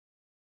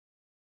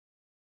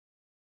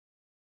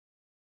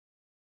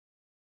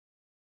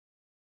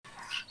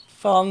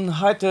Van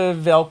harte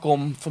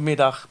welkom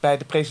vanmiddag bij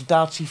de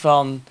presentatie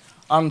van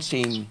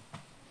Unseen.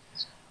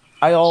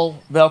 I all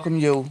welcome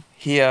you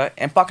here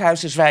in Pakhuis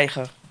de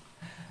Zwijger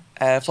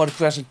for the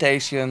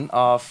presentation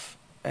of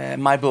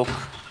my book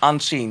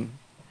Unseen.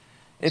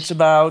 It's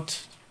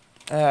about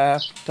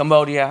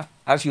Cambodia,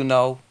 as you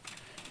know,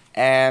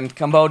 and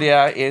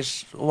Cambodia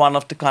is one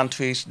of the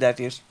countries that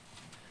is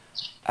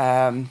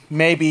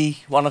maybe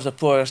one of the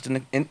poorest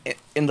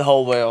in the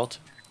whole world.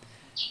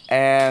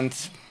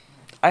 And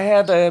I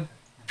had a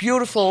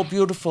beautiful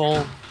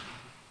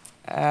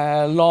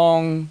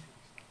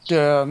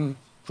long-term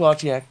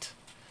project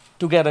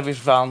together with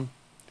Van,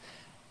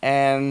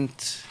 and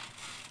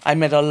I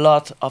met a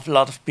lot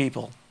of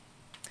people.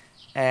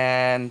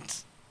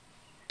 And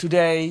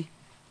today,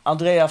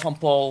 Andrea van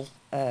Pol,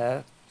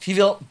 she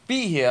will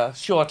be here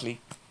shortly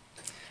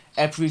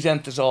and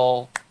present us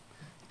all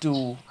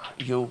to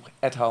you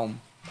at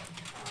home.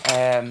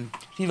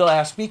 He will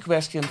ask me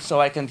questions so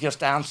I can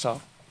just answer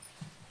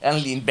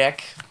and lean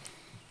back.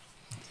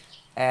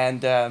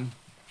 And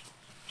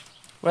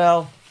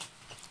well,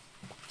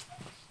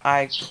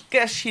 I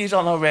guess she's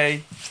on her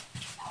way.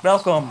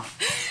 Welcome.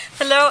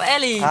 Hello,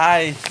 Elly.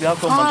 Hi,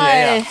 welcome,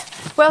 Andrea.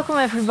 Welcome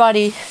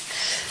everybody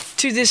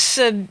to this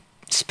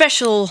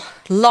special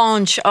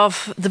launch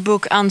of the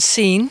book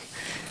Unseen.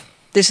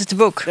 This is the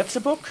book. That's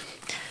the book.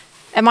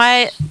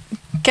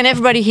 Can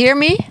everybody hear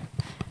me?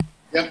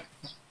 Yep.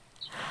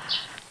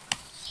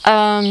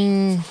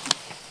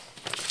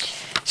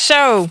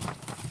 So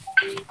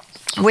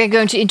we're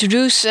going to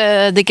introduce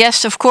the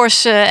guest, of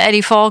course,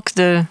 Elly Valk,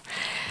 the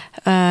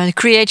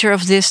creator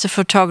of this, the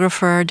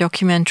photographer,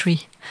 documentary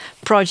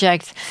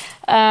project.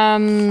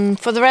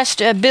 For the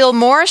rest, Bill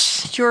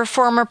Morse, your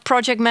former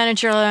project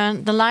manager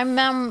at the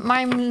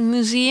Mime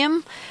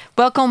Museum.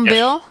 Welcome, yes.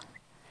 Bill.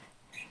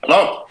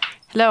 Hello.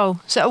 Hello.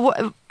 So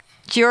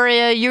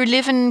you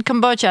live in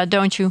Cambodia,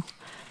 don't you?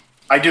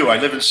 I do. I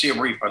live in Siem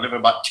Reap. I live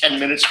about 10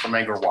 minutes from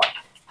Angkor Wat.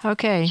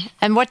 Okay.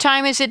 And what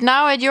time is it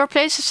now at your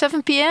place?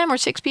 7 p.m. or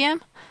 6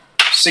 p.m.?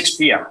 6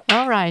 p.m.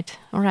 All right.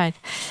 All right.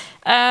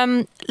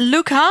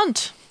 Luke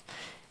Hunt,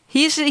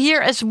 he's here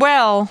as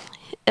well.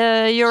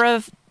 You're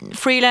a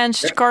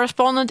freelance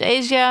correspondent,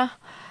 Asia.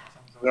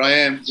 There I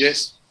am,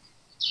 yes.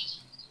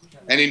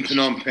 And in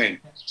Phnom Penh.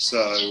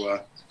 So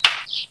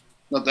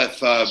not that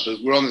far, but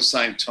we're on the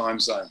same time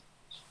zone.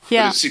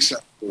 Yeah. It's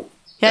 6:04.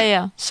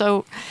 Yeah.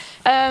 So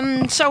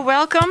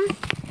welcome.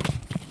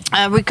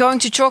 We're going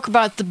to talk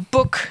about the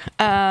book,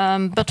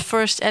 but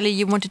first, Elly,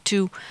 you wanted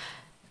to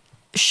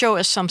show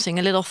us something,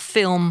 a little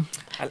film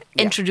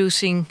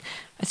introducing.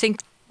 I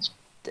think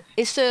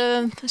is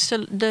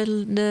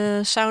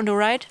the sound all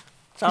right?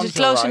 Sounds is it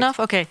close right. enough?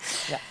 Okay.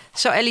 Yeah.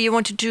 So, Elly, you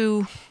wanted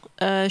to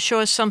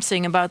show us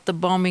something about the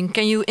bombing.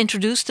 Can you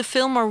introduce the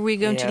film, or are we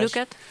going to look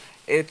at?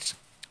 It's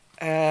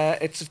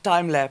a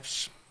time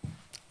lapse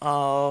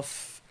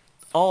of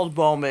all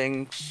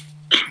bombings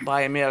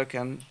by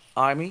American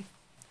Army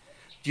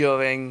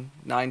during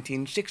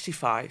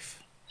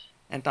 1965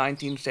 and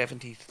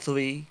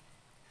 1973,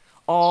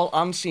 all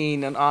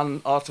unseen and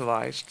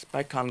unauthorized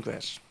by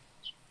Congress.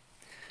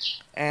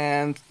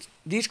 And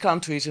these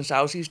countries in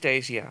Southeast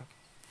Asia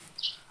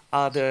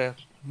are the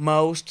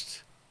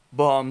most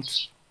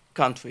bombed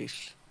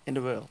countries in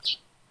the world.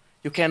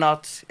 You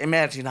cannot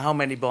imagine how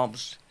many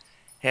bombs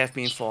have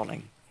been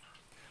falling.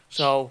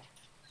 So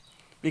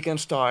we can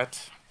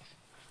start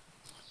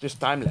this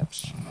time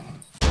lapse.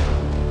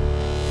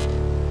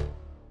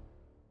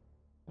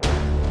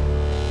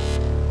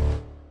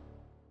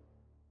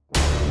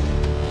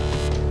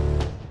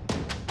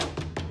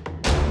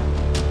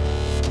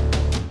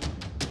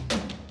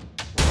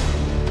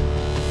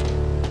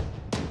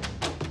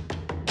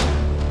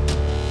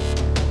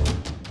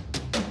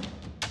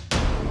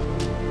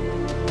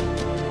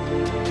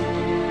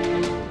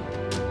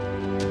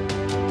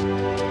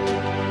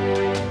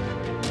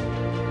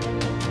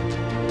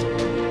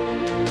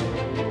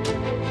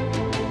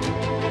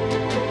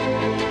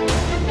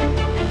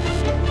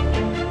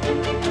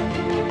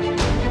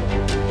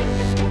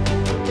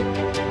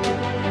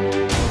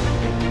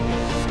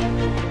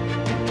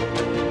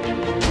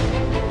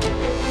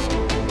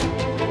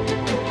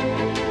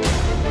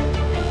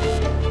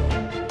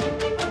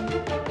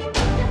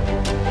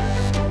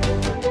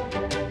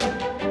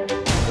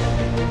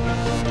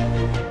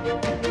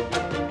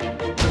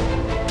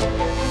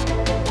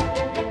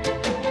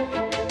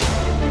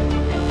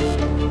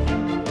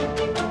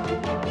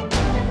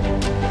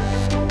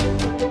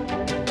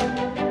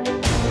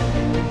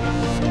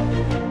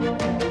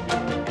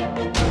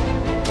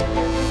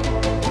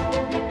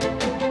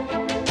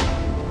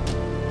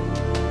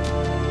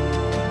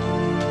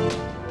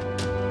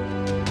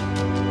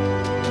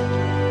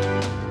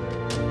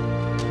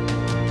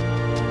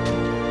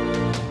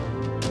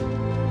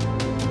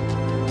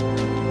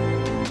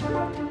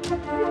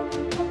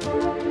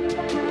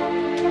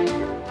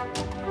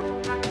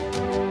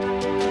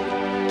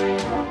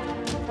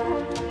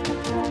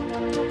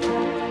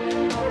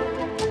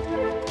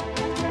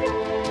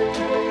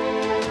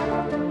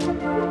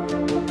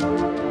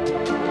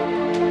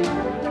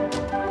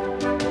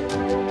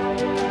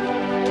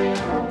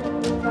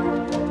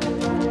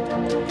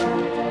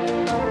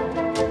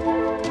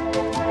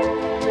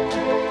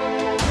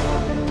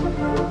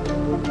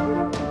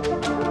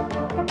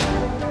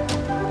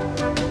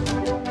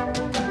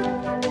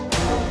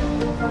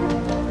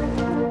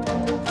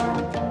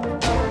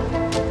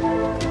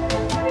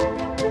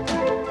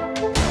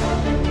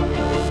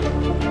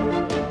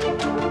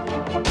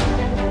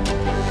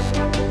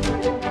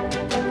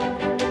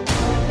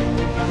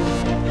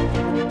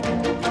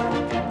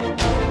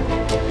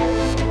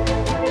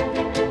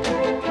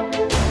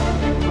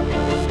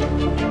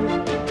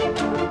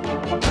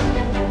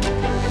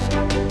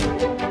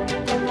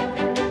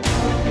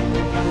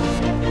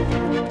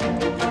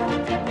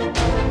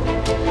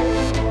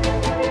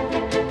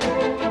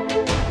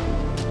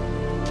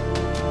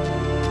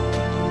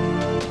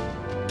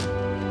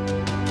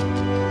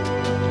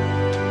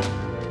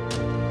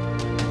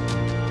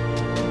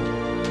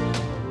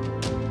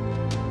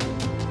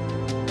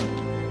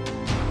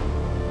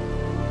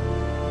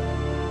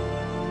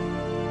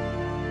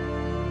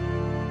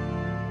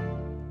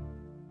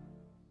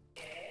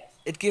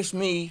 it gives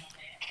me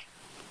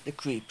the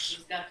creeps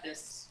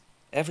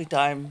every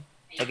time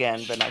again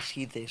when I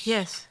see this.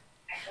 Yes,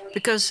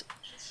 because,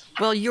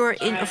 well, you're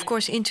in, of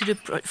course, into the.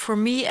 For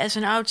me, as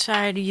an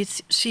outsider, you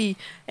see,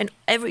 and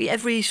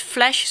every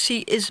flash you see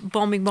is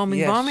bombing, bombing,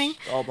 Yes, bombing.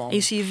 all bombing.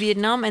 You see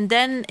Vietnam, and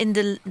then in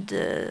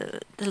the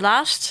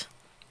last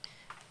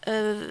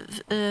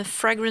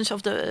fragrance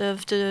of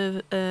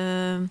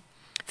the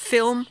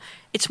film,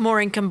 it's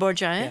more in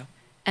Cambodia, eh? Yeah,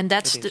 And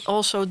that's it is.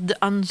 also the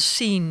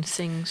unseen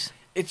things.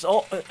 It's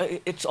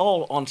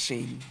all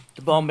unseen.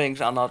 The bombings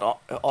are not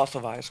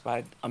authorized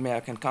by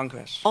American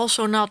Congress.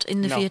 Also not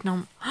in the No.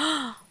 Vietnam.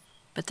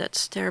 But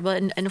that's terrible.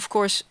 And of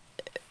course,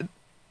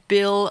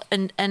 Bill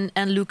and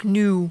Luke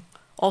knew.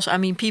 Also, I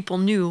mean, people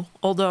knew,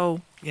 although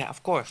Yeah,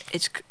 of course.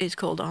 it's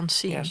called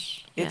unseen.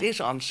 Yes, Yeah. it is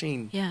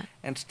unseen. Yeah.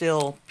 And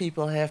still,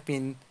 people have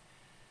been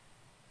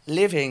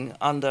living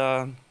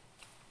under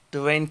the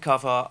rain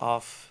cover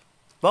of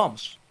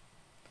bombs.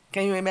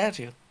 Can you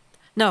imagine?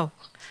 No.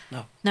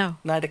 No. No.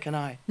 Neither can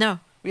I. No.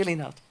 Really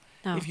not.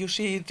 No. If you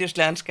see this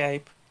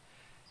landscape,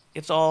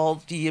 it's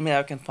all the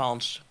American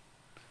ponds.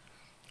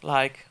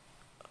 Like,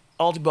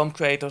 all the bomb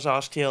craters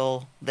are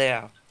still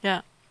there.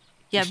 Yeah.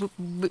 Yeah,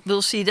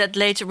 we'll see that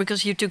later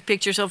because you took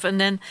pictures of, and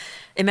then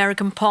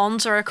American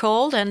ponds are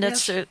called, and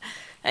that's Yes.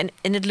 and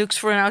it looks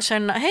for an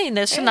outsider. Hey,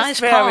 that's a It's nice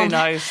very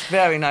pond.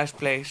 very nice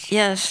place.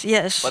 Yes,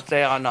 yes. But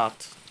they are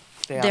not.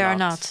 They are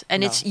not.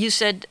 And No. it's, you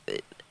said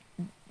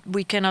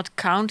we cannot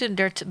count it.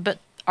 But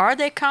are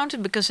they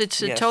counted? Because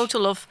it's a Yes.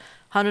 total of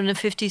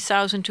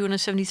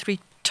 150,273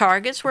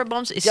 targets where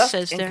bombs. It just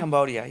says in there,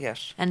 Cambodia,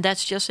 yes. and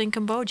that's just in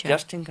Cambodia.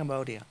 Just in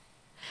Cambodia.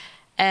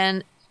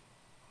 And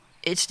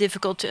it's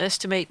difficult to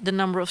estimate the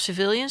number of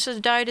civilians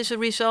that died as a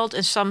result.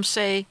 And some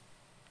say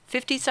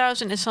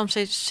 50,000, and some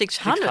say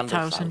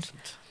 600,000.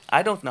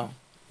 I don't know.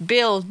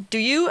 Bill, do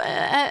you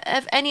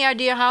have any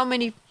idea how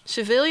many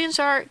civilians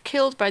are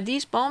killed by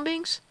these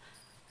bombings?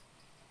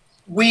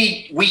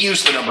 We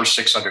use the number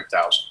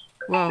 600,000.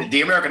 Wow. One of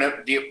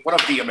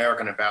the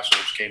American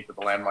ambassadors came to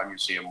the Landmine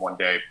Museum one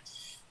day,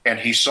 and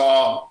he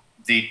saw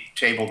the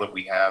table that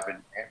we have,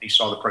 and he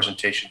saw the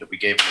presentation that we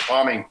gave in the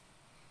bombing,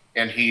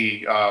 and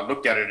he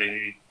looked at it,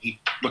 and he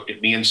looked at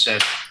me and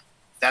said,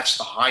 "That's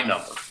the high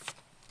number."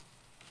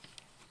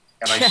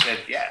 And I said,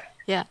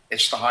 Yeah.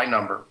 It's the high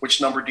number.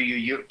 Which number do you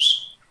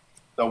use?"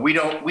 So we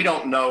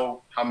don't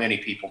know how many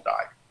people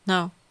died.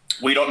 No.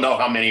 We don't know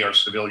how many are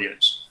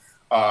civilians.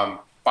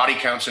 Body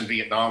counts in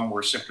Vietnam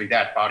were simply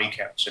that, body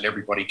counts, and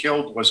everybody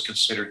killed was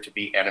considered to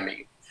be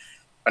enemy.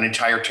 An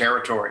entire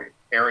territory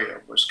area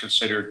was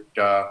considered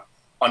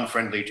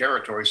unfriendly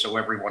territory, so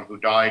everyone who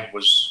died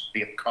was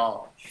Viet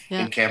Cong.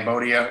 Yeah. In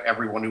Cambodia,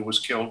 everyone who was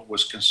killed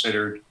was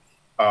considered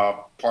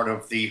part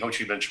of the Ho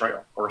Chi Minh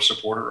Trail, or a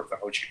supporter of the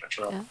Ho Chi Minh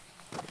Trail, Yeah.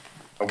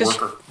 a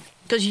worker.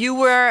 Because you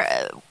were,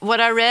 what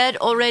I read,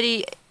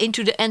 already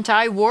into the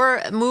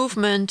anti-war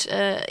movement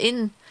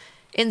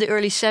in the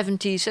early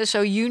 70s.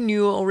 So you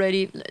knew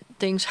already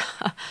things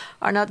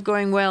are not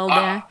going well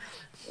there.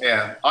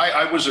 Yeah,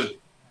 I was a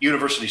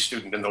university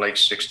student in the late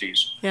 60s.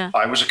 Yeah.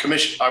 I was a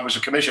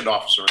commissioned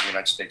officer in the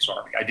United States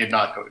Army. I did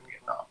not go to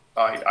Vietnam.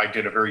 I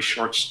did a very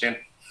short stint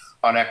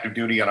on active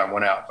duty, and I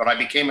went out. But I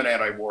became an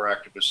anti-war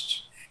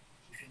activist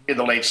in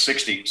the late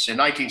 60s. In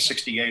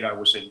 1968, I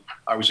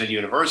was in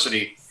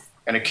university,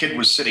 and a kid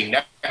was sitting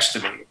next to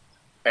me,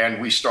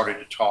 and we started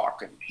to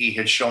talk. And he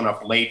had shown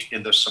up late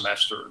in the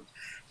semester.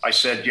 I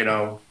said,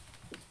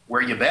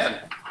 "Where you been?"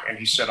 And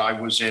he said, "I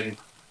was in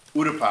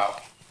Utapao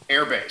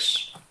Air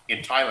Base in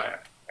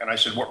Thailand." And I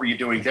said, "What were you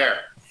doing there?"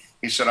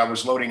 He said, "I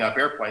was loading up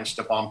airplanes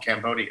to bomb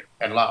Cambodia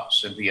and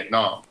Laos and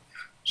Vietnam."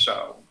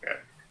 So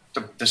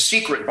the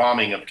secret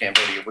bombing of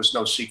Cambodia was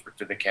no secret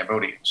to the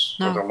Cambodians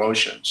or the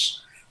Laotians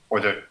or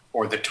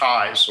the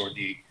Thais or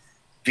the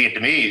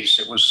Vietnamese.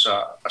 It was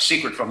a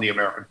secret from the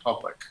American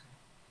public,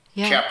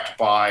 kept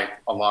by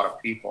a lot of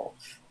people.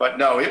 But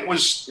no,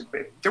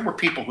 there were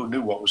people who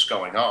knew what was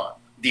going on,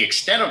 the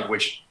extent of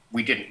which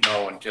we didn't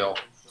know until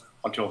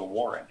the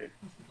war ended.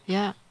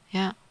 Yeah,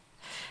 yeah.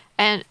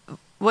 And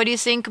what do you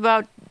think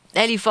about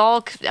Elly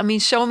Valk? I mean,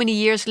 so many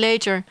years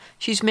later,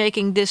 she's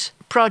making this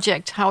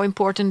project. How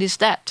important is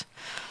that?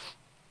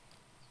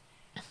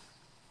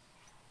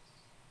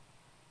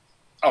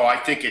 Oh, I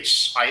think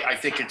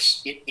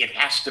it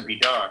has to be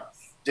done.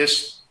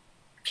 This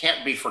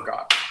can't be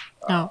forgotten.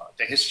 No.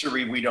 The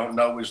history we don't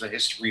know is the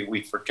history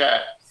we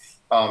forget.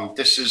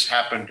 This has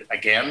happened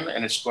again,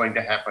 and it's going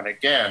to happen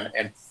again.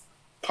 And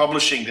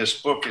publishing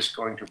this book is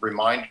going to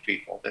remind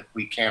people that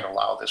we can't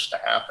allow this to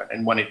happen.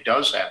 And when it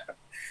does happen,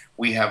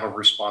 we have a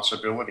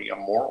responsibility, a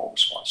moral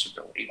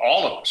responsibility.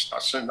 All of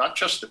us, not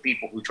just the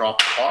people who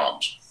dropped the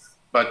bombs,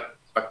 but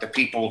the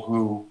people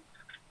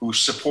who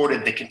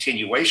supported the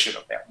continuation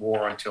of that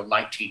war until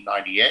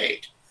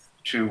 1998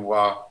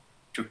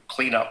 to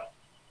clean up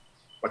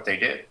what they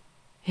did.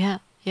 Yeah,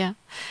 yeah.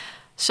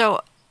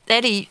 So,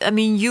 Eddie, I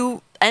mean,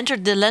 you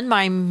entered the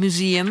Landmine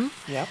Museum.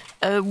 Yeah.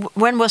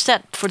 When was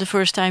that for the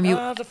first time?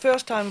 The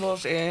first time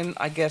was in,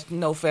 I guess,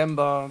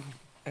 November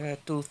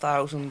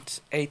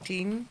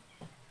 2018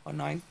 or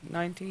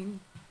 19.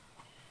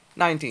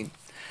 19.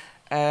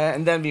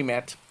 And then we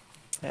met.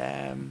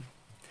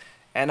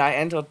 And I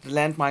entered the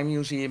Landmine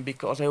Museum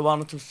because I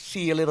wanted to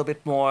see a little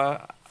bit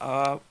more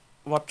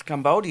what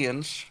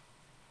Cambodians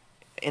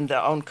in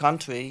their own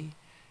country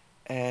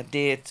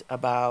did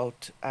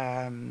about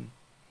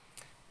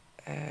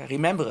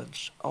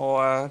remembrance,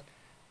 or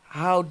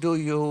how do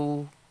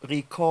you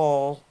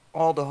recall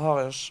all the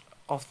horrors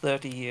of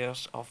 30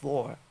 years of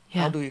war?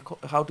 Yeah.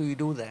 How do you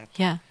do that?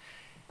 Yeah.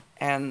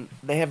 And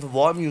they have a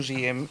war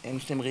museum in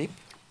Siem Reap,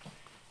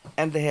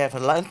 and they have a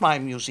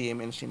landmine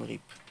museum in Siem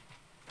Reap.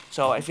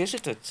 So I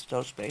visited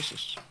those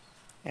places,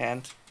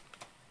 and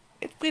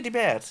it's pretty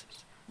bad.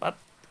 But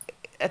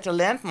at the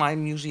landmine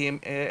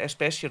museum,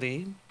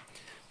 especially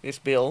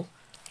with Bill,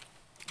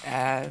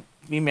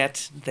 we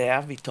met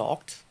there, we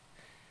talked,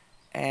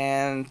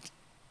 and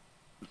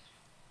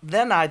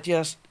then I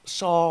just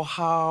saw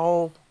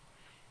how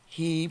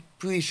he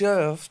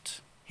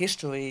preserved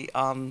history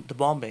on the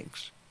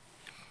bombings.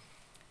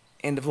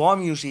 In the War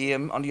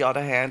Museum, on the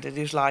other hand, it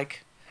is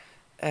like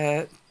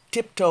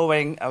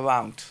tiptoeing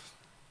around.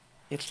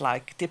 It's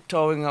like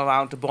tiptoeing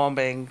around the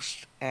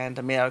bombings and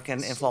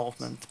American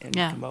involvement in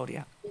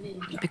Cambodia.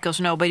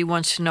 Because nobody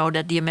wants to know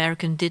that the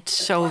American did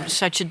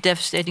such a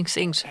devastating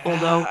things.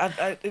 Although,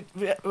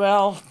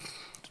 well,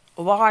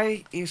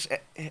 why is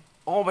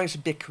always a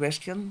big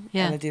question,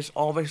 and it is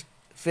always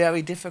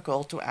very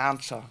difficult to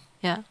answer.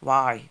 Yeah.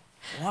 Why?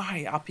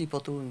 Why are people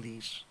doing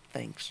these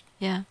things?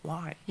 Yeah.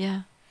 Why?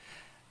 Yeah.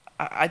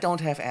 I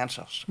don't have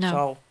answers. No.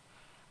 So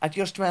I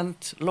just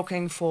went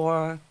looking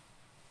for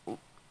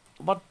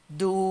what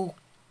do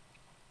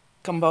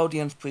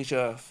Cambodians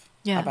preserve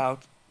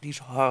about these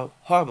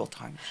horrible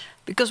times.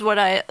 Because what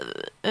I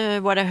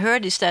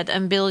heard is that,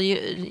 and Bill,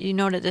 you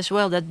know that as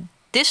well, that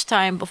this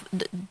time of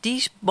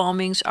these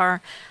bombings are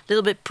a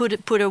little bit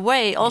put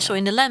away also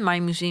in the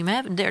Landmine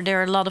Museum. There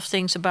are a lot of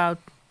things about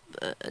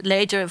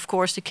later, of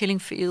course, the killing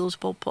fields,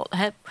 Pol Pot,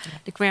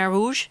 the Khmer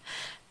Rouge,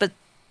 but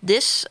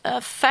these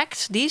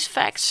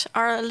facts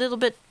are a little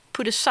bit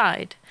put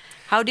aside.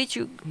 How did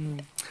you?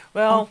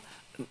 Well,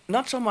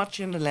 not so much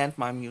in the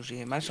Landmine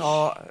Museum. I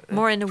saw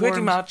more in the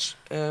pretty much.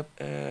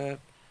 They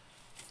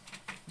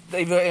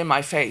were in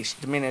my face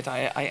the minute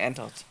I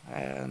entered,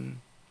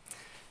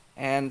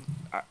 and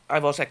I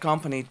was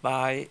accompanied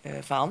by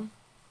Van,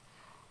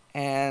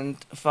 and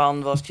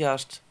Van was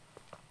just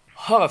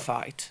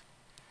horrified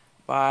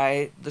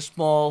by the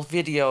small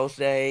videos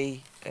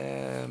they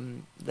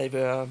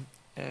were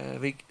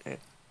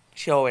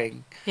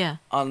showing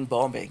on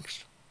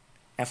bombings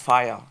and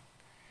fire,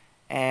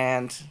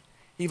 and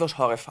he was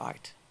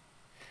horrified.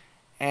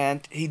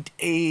 And he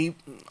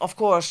of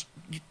course,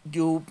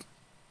 you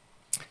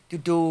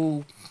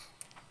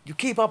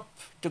keep up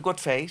the good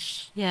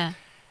face,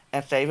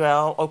 and say,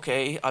 well,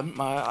 okay, I'm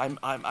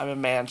a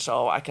man,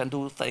 so I can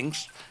do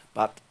things,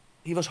 but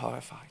he was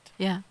horrified.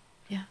 Yeah.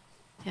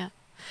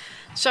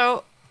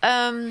 So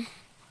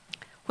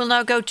we'll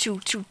now go to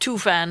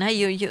Van.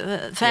 Hey,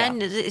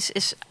 Van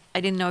is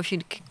I didn't know if you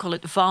can call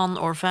it Van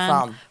or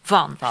Van.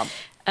 Van.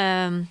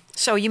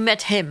 So you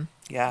met him.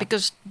 Yeah.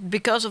 Because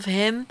of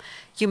him,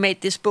 you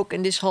made this book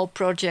and this whole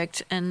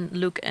project, and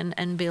Luke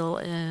and Bill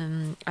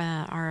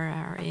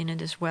are in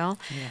it as well.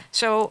 Yeah.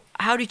 So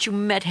how did you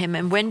met him,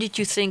 and when did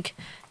you think,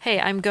 hey,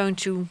 I'm going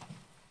to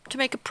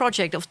make a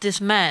project of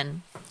this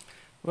man?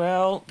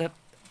 Well,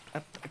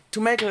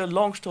 to make a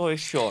long story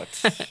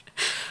short,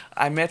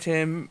 I met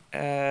him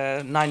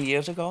 9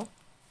 years ago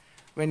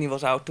when he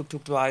was out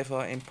tuk-tuk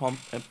driver in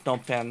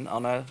Phnom Penh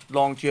on a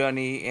long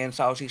journey in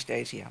Southeast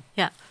Asia.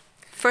 Yeah.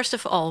 First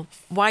of all,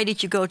 why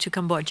did you go to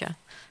Cambodia?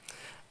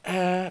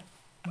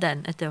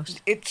 Then at those.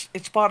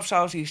 It's part of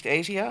Southeast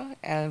Asia,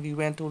 and we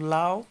went to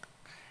Laos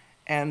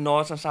and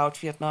North and South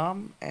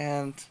Vietnam,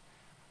 and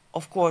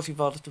of course we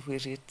wanted to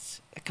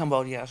visit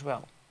Cambodia as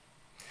well.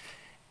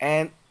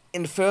 And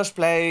in the first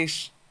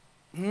place,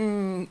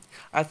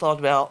 I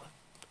thought, well,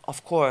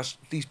 of course,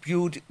 these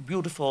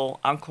beautiful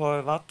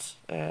Angkor Wat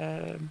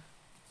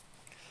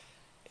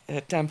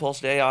temples,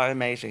 they are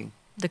amazing.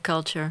 The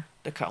culture.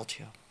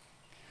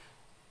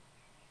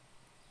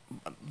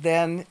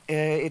 Then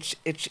it's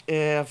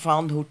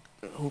Van who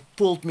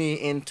pulled me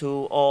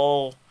into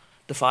all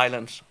the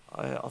violence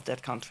of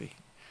that country.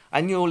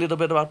 I knew a little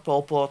bit about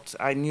Pol Pot.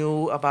 I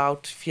knew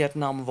about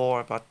Vietnam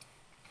War, but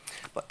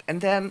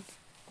and then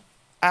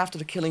after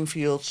the killing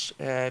fields,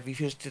 we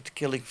visited the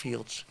killing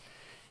fields.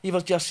 He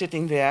was just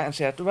sitting there and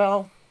said,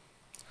 "Well,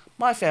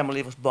 my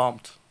family was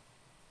bombed.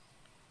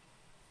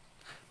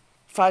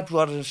 5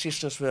 brothers and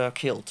sisters were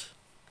killed.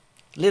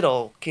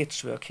 Little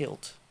kids were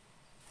killed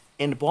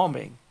in the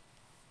bombing."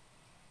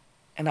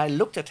 And I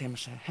looked at him and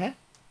said, "Huh?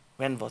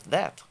 When was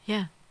that?"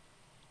 Yeah.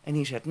 And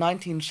he said,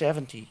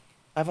 1970.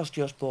 I was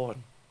just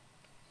born.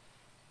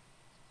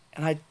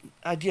 And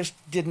I just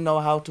didn't know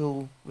how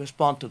to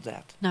respond to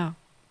that. No.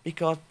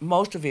 Because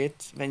most of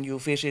it, when you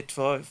visit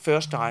for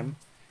first time,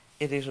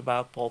 it is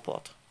about Pol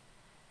Pot.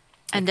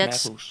 And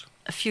that's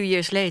a few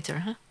years later,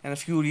 huh? And a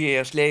few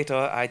years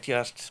later,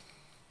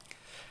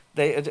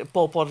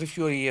 Pol Pot a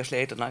few years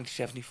later,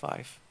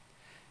 1975.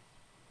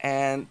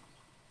 And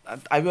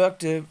I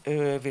worked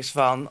with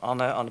Van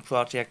on a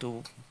project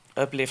to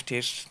uplift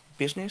his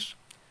business.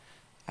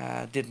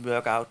 Didn't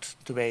work out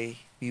the way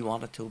we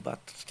wanted to, but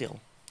still,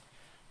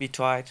 we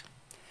tried.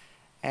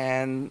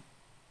 And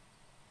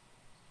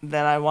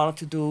then I wanted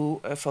to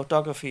do a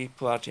photography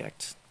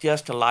project,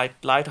 just a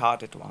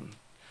light-hearted one,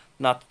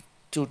 not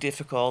too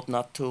difficult,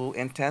 not too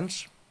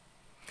intense.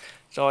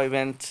 So I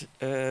went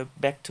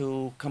back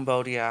to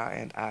Cambodia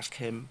and asked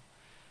him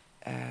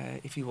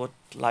if he would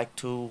like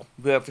to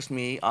work with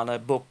me on a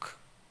book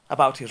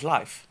about his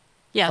life.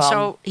 Yeah, Van-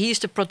 so he's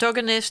the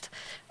protagonist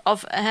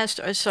of a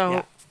story. So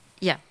Yeah.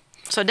 yeah,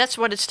 so that's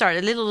what it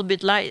started. A little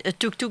bit like a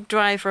tuk-tuk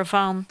driver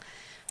van,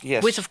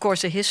 Yes. with of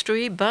course a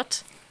history,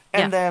 but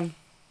And then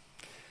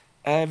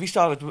we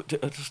started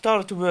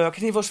to work,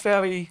 and he was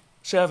very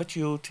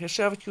servitude. His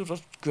servitude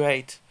was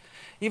great.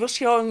 He was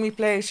showing me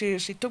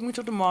places. He took me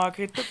to the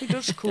market, took me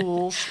to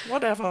schools,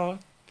 whatever.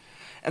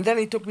 And then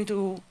he took me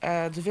to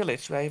the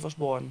village where he was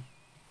born.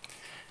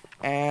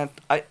 And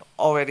I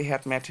already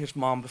had met his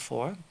mom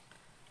before,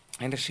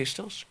 and his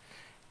sisters.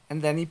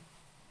 And then he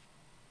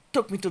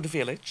took me to the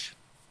village,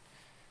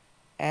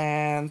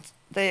 and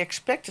they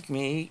expected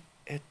me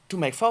to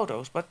make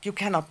photos, but you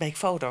cannot make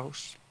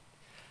photos.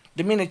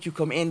 The minute you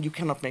come in, you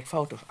cannot make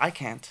photos. I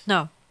can't.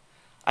 no.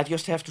 I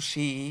just have to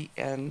see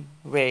and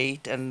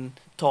wait and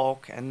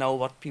talk and know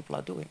what people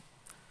are doing.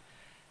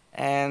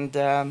 And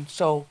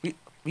so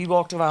we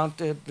walked around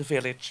the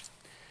village,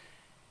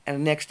 and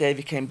the next day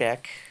we came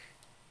back,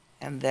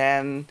 and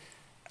then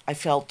I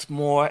felt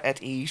more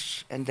at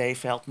ease, and they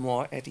felt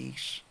more at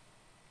ease.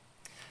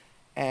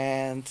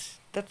 And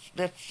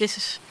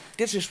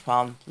this is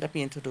fun. Let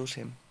me introduce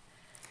him.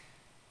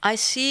 I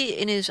see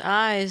in his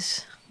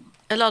eyes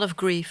a lot of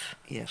grief.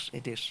 Yes,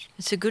 it is.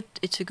 It's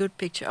a good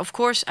picture. Of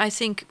course, I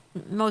think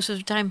most of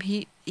the time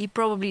he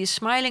probably is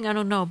smiling. I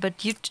don't know,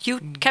 but you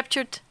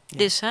captured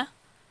this, huh?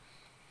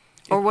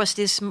 Or was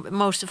this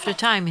most of the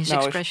time his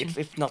expression?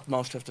 It's not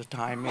most of the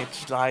time.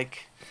 It's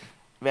like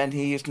when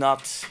he is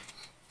not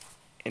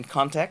in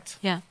contact.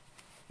 Yeah.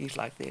 He's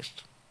like this.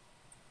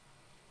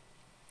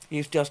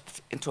 He's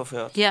just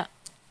introvert. Yeah.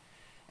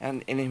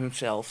 And in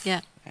himself.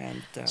 Yeah.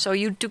 And so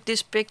you took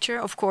this picture,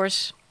 of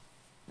course,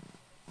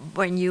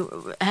 when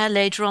you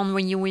later on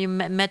when you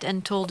met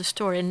and told the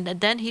story, and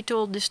then he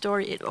told the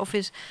story of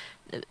his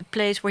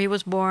place where he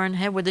was born,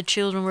 where the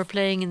children were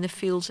playing in the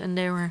fields and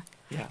they were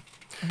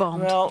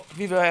bombed. Well,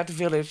 we were at the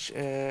village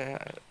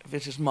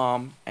with his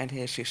mom and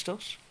his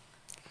sisters,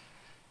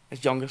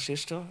 his younger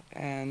sister,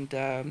 and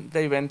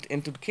they went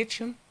into the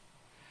kitchen,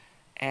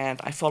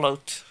 and I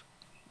followed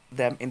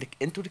them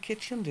into the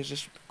kitchen. This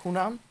is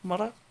Kunan,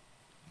 mother.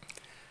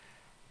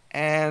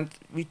 And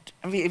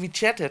we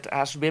chatted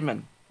as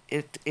women.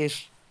 It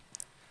is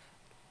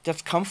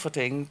just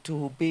comforting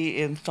to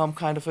be in some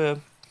kind of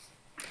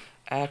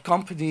a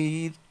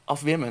company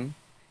of women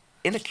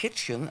in a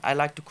kitchen. I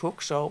like to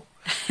cook, so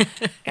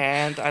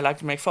and I like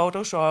to make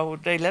photos, so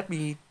they let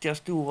me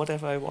just do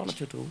whatever I wanted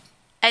to do.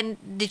 And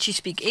did she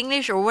speak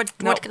English, or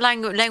what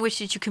language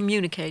did you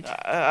communicate?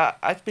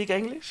 I speak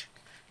English,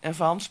 and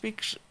Van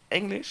speaks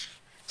English.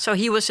 So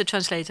he was the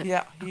translator.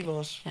 Yeah, he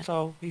was. Yeah.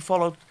 So he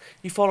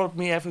followed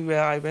me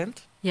everywhere I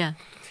went. Yeah.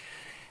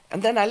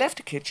 And then I left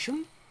the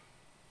kitchen,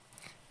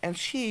 and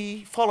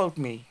she followed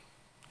me.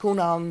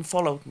 Kunan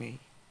followed me.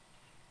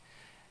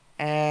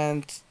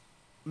 And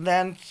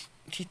then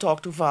she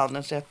talked to Van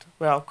and said,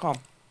 well, come.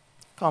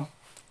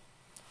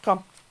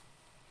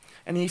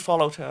 And he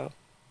followed her.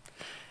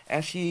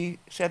 And she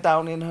sat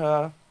down in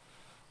her,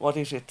 what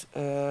is it?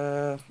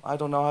 I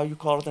don't know how you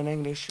call it in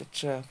English.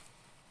 It's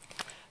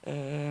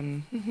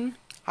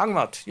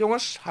hangmat.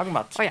 Jongens,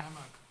 hangmat. Oh ja.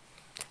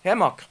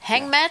 Hammock.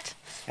 Hangmat?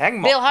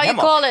 Hangmat. Bill, how hammock.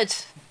 you call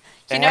it?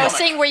 You know, a hammock.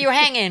 thing where you're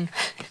hanging,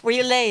 where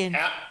you're laying.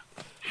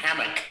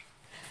 Hammock.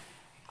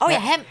 Oh yeah,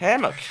 hammock.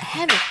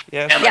 hammock.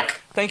 Yes. Hammock.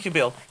 Yeah. Thank you,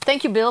 Bill.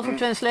 Thank you, Bill, for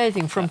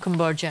translating from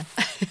Cambodia.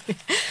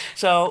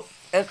 So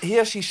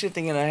here she's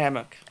sitting in a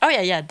hammock. Oh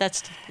yeah,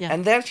 that's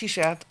And then she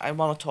said, I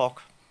want to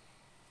talk.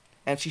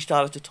 And she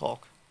started to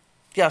talk.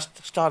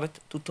 Just started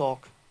to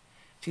talk.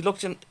 She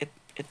looked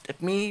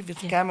at me with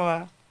the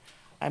camera.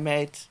 I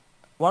made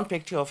one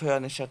picture of her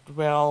and I said,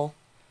 well,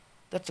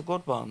 that's a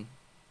good one.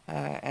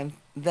 And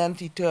then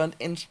she turned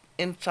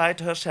inside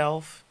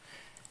herself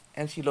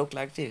and she looked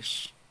like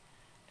this.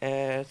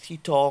 She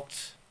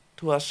talked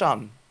to her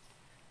son.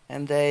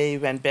 And they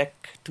went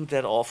back to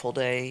that awful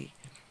day,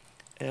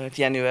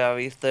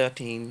 January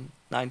 13,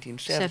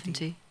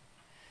 1970.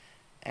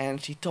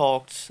 And she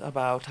talked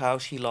about how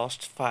she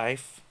lost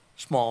 5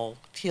 small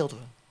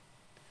children.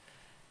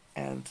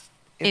 And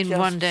in just,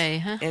 one day,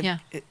 huh?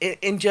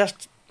 In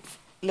just,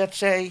 let's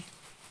say,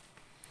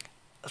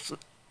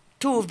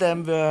 2 of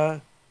them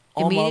were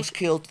almost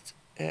killed.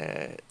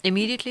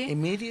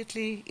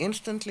 Immediately,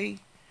 instantly.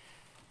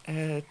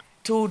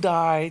 2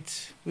 died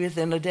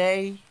within a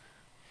day,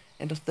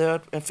 and the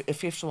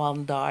 5th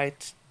one died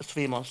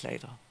 3 months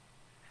later.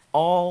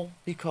 All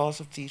because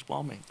of these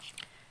bombings.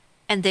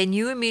 And they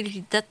knew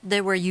immediately that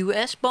there were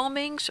U.S.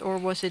 bombings, or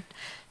was it?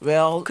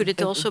 Well, Could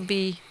it also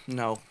be?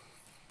 No,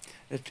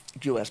 it's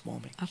U.S.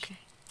 bombing. Okay.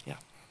 Yeah.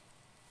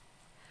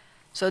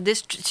 So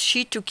this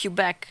she took you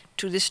back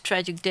to this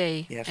tragic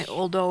day, Yes.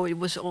 although it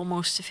was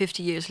almost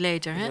 50 years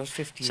later. It huh? was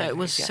 50 So years it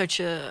was yeah. such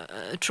a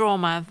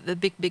trauma, a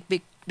big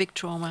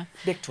trauma.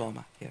 Big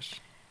trauma, yes.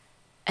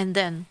 And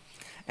then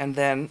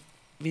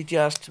We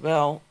just,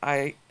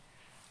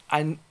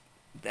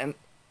 then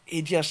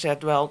he just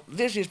said, well,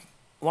 this is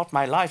what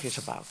my life is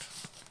about.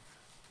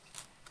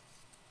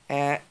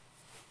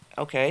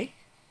 Okay.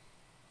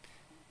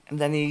 And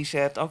then he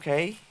said,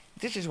 okay,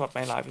 this is what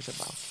my life is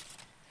about.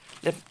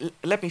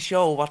 Let me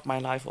show what my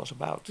life was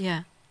about.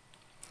 Yeah.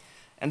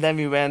 And then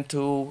we went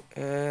to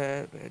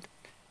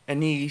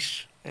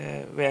Nice,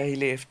 where he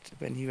lived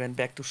when he went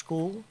back to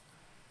school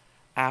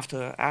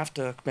after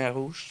Khmer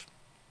Rouge.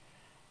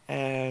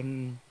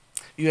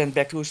 He went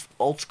back to his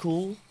old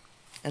school,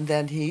 and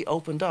then he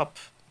opened up.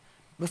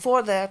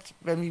 Before that,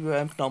 when we were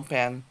in Phnom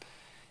Penh,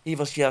 he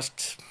was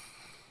just,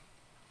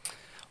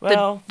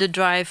 The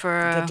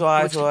driver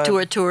to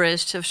a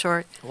tourist of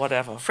sort,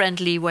 whatever,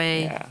 friendly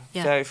way.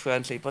 Yeah, very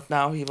friendly. But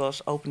now he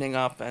was opening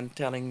up and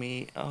telling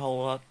me a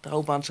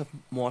whole bunch of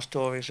more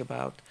stories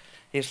about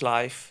his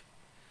life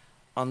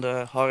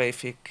under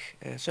horrific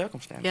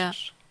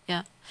circumstances.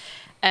 Yeah.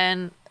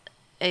 And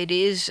it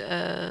is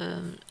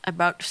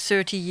about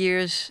 30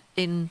 years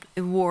in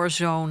a war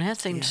zone. Huh?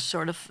 Things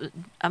sort of.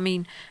 I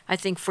mean, I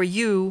think for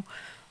you,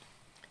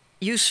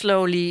 you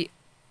slowly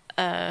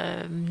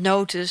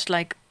noticed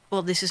like,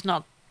 well, this is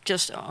not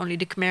just only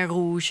the Khmer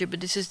Rouge, but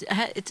this is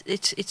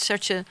it's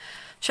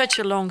such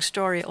a long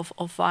story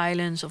of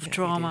violence, of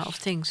trauma, of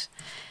things.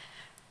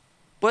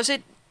 Was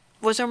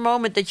there a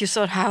moment that you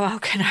thought, how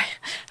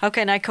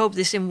can I cope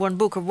this in one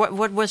book, or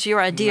what was your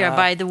idea?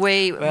 By the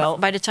way,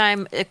 by the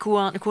time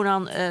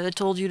Kunan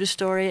told you the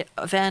story,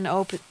 Van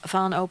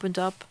opened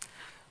up.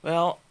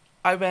 Well,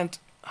 I went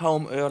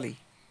home early.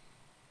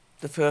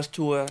 The first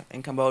tour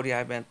in Cambodia,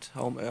 I went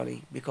home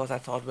early because I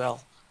thought, well,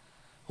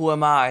 who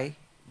am I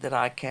that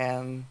I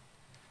can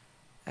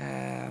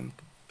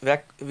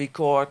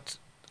record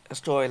a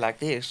story like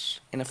this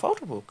in a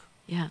photo book?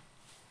 Yeah.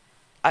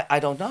 I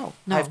don't know.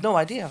 No. I have no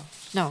idea.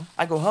 No.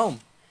 I go home.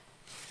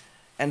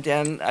 And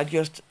then I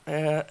just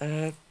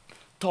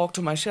talk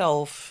to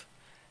myself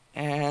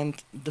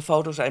and the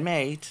photos I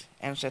made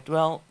and said,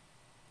 well,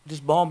 this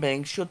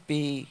bombing should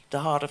be the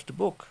heart of the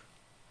book.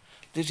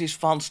 This is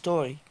Van's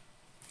story.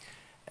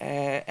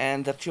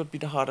 And that should be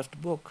the heart of the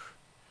book.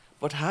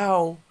 But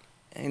how,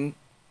 in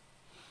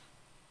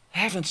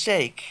heaven's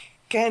sake,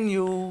 can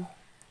you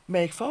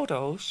make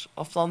photos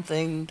of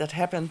something that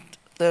happened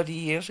 30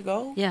 years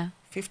ago? Yeah.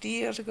 50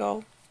 years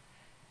ago?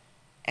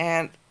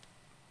 And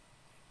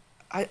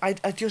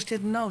I just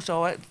didn't know.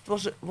 So it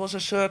was a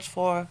search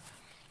for,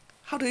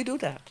 how do you do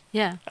that?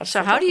 Yeah.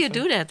 So how do you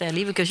do that,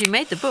 Elly? Because you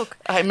made the book.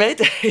 I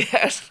made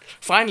yes.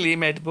 Finally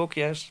made the book,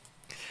 yes.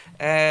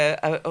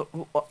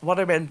 What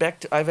I went back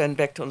to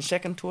on the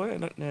second tour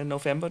in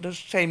November, the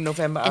same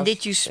November. And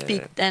did you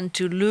speak then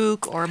to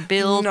Luke or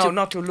Bill? No,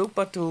 not to Luke,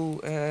 but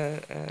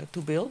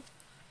to Bill.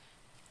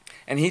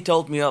 And he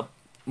told me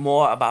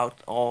more about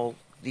all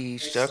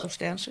these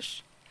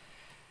circumstances.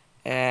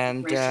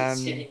 And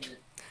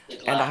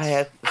I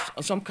had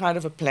some kind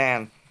of a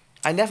plan.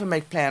 I never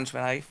make plans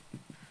when I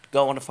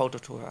go on a photo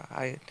tour.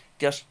 I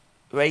just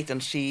wait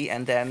and see,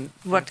 and then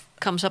what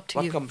comes up to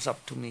you. What comes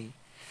up to me.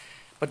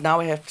 But now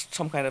I have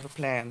some kind of a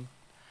plan.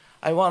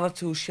 I wanted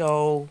to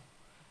show,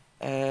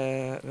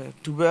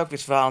 to work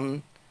with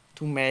Van,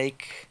 to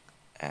make,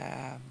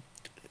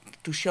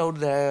 to show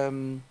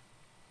the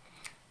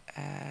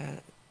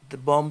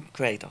bomb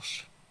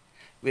craters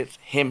with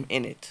him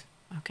in it.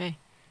 Okay.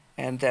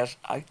 And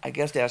I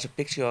guess there's a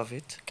picture of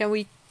it. Can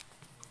we?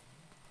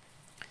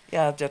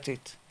 Yeah, that's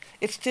it.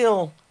 It's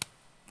still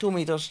 2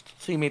 meters,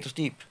 3 meters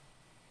deep.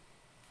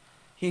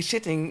 He's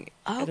sitting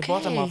at the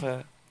bottom of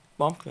a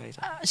bomb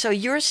crater. So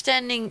you're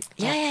standing.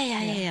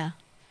 Yeah.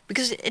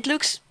 Because it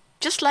looks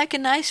just like a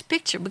nice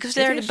picture. Because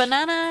there are the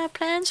banana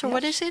plants, or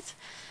what is it?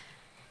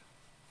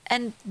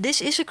 And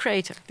this is a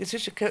crater. This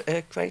is a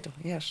crater,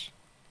 yes.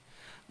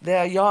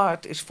 Their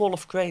yard is full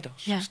of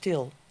craters. Yeah.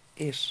 Still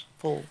is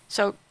full.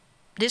 So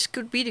this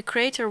could be the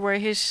crater where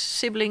his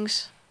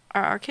siblings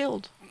are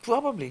killed.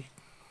 Probably.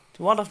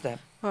 One of them.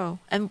 Oh,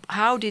 and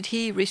how did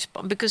he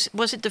respond? Because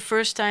was it the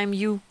first time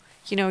you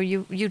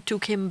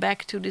took him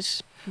back to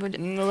this? Well,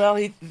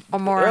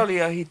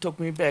 earlier he took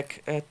me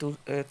back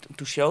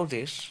to show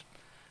this,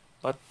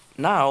 but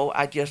now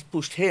I just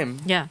pushed him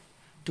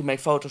to make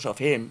photos of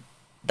him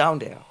down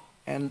there,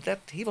 and that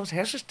he was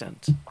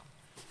hesitant.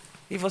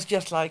 He was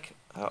just like,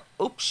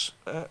 "Oops,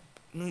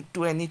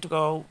 do I need to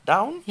go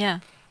down?" Yeah.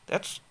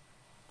 That's.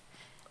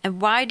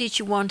 And why did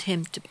you want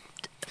him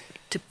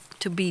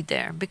to be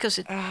there? Because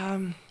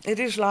it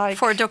is like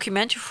for a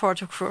documentary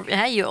photographer.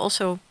 Yeah, you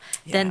also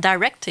then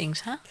direct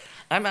things, huh?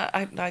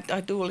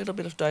 I do a little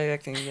bit of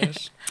directing,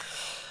 yes.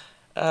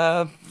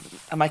 And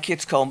my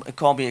kids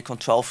call me a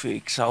control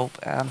freak. So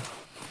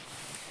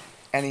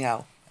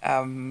anyhow,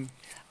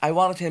 I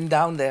wanted him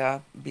down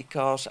there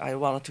because I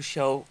wanted to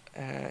show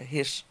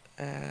his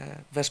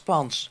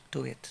response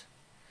to it.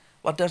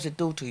 What does it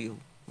do to you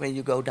when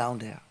you go down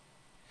there?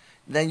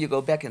 Then you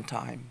go back in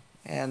time,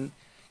 and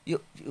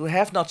you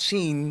have not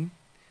seen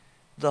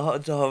the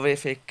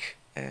horrific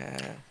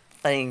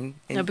thing.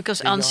 No,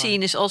 because in your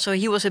unseen is also,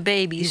 he was a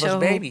baby. He so was a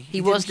baby.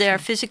 He was there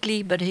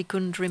physically, but he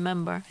couldn't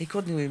remember. He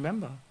couldn't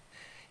remember.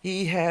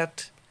 He had.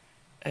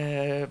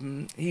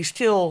 He's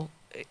still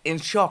in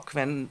shock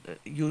when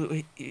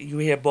you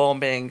hear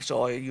bombings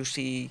or you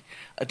see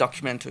a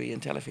documentary in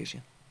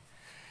television.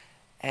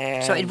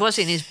 And so it was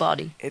in his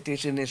body. It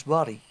is in his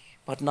body,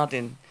 but not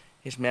in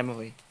his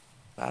memory.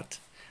 But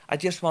I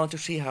just wanted to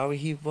see how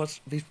he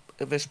was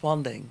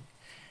responding,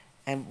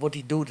 and would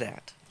he do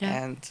that?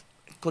 Yeah. And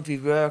could we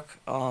work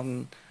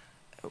on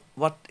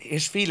what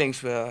his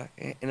feelings were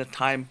in a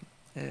time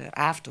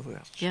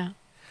afterwards? Yeah.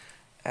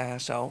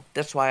 So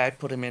that's why I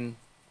put him in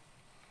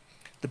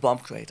the bomb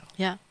crater.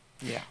 Yeah.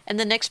 Yeah. And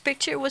the next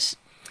picture was,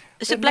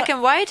 is it black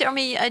and white? I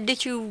mean,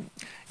 did you?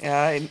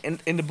 Yeah,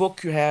 in the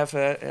book you have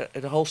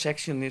the whole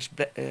section is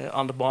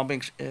on the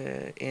bombings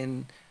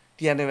in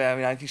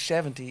January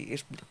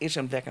 1970 is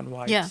in black and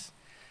white. Yeah.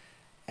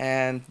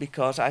 And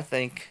because I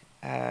think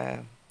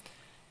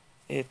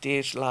it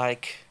is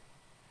like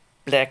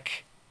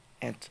black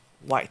and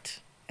white,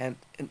 and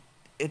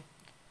it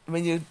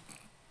when you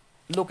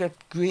look at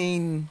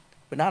green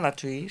banana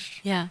trees,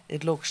 Yeah.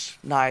 it looks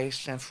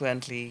nice and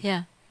friendly.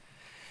 Yeah.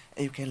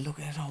 And you can look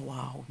at it, oh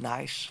wow,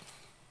 nice.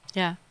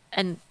 Yeah.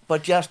 And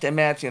But just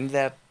imagine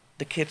that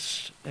the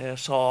kids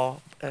saw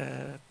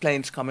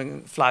planes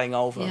flying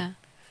over. yeah,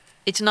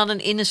 it's not an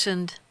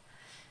innocent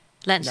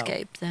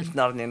landscape No, then. it's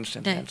not an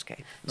innocent No.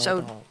 landscape. Not So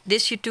at all.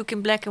 this you took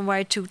in black and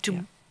white to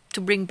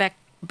bring back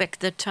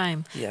that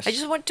time. Yes. I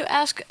just want to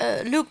ask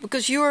Luke,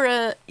 because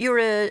you're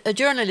a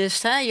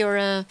journalist, huh? You're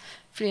a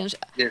freelance.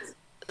 Yes.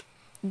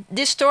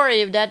 This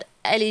story that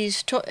Elly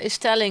is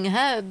telling,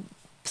 huh,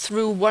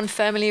 through one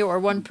family or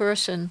one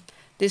person,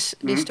 this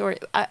story.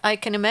 I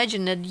can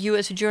imagine that you,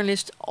 as a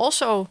journalist,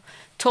 also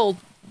told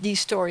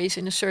these stories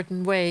in a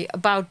certain way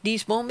about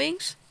these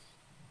bombings.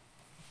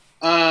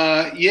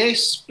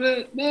 Yes,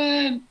 but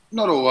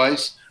not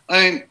always.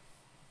 I mean,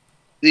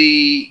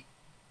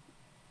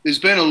 there's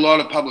been a lot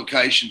of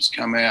publications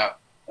come out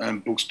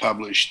and books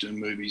published and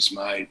movies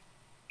made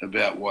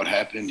about what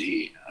happened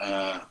here.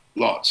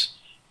 Lots.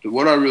 But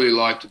what I really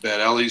liked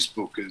about Elly's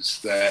book is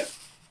that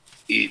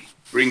it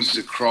brings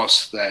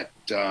across that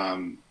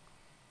the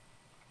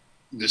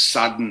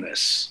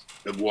suddenness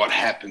of what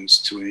happens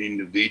to an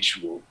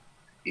individual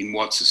in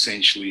what's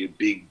essentially a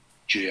big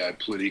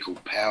geopolitical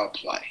power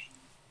play.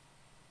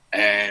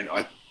 And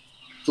I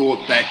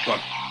thought that got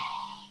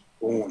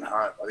borne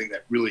home. I think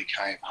that really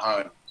came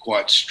home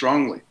quite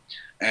strongly.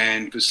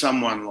 And for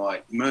someone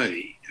like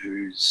me,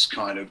 who's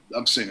kind of,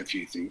 I've seen a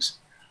few things,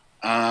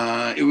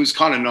 it was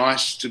kind of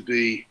nice to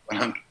be,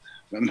 I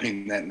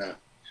mean that in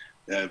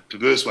a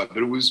perverse way, but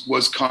it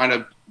was kind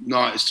of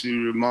nice to be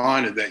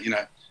reminded that, you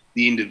know,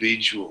 the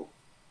individual,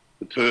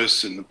 the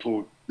person, the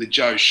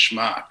Joe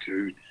Schmuck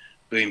who'd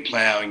been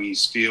ploughing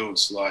his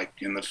fields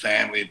and the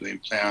family had been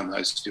ploughing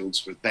those fields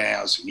for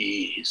 1,000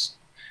 years.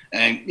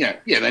 And, you know,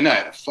 yeah, they know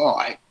how to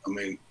fight. I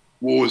mean,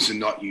 wars are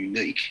not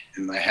unique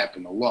and they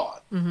happen a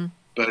lot. Mm-hmm.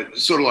 But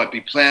it's sort of like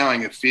be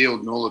ploughing a field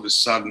and all of a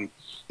sudden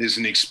there's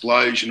an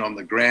explosion on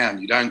the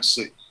ground. You don't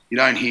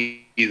hear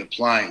the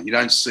plane. You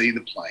don't see the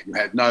plane. You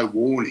have no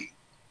warning,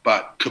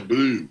 but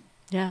kaboom.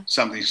 Yeah.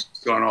 Something's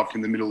gone off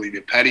in the middle of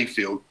your paddy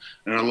field,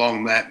 and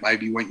along that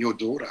maybe went your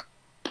daughter.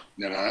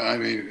 You know, I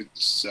mean,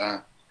 it's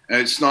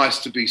nice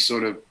to be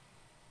sort of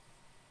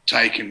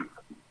taken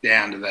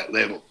down to that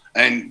level.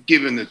 And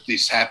given that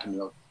this happened,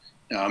 you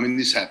know, I mean,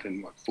 this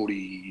happened,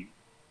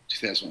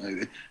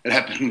 2000, it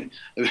happened,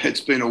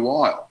 it's been a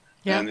while.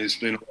 Yeah. And there's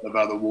been a lot of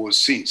other wars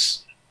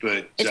since.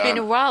 But it's been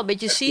a while,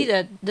 but you see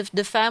that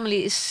the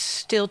family is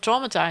still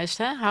traumatized,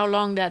 huh? How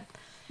long that...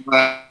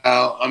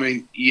 Well, I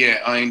mean,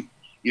 yeah, I mean,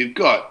 you've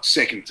got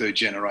second, third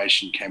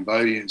generation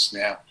Cambodians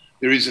now.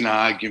 There is an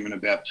argument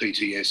about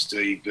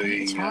PTSD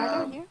being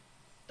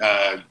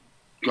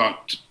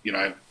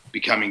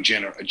becoming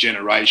a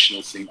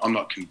generational thing. I'm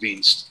not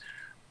convinced,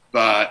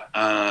 but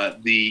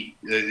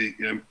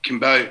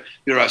Cambodia,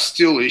 there are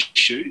still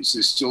issues.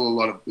 There's still a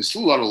lot of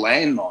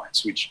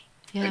landmines, which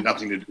had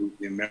nothing to do with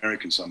the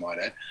Americans, I might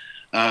add.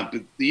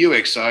 But the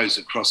UXOs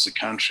across the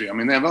country, I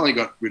mean, they've only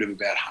got rid of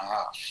about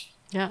half.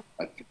 Yeah,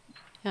 I think.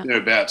 Yeah.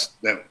 Thereabouts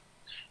that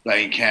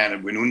they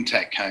encountered when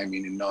UNTAC came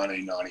in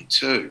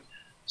 1992.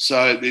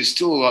 So there's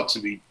still a lot to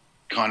be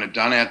kind of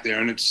done out there,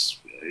 and it's,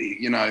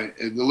 you know,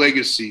 the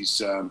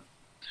legacies.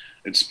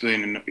 It's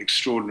been an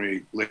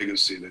extraordinary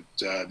legacy that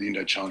the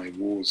Indo-Chinese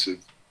wars have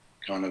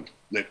kind of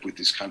left with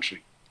this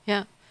country.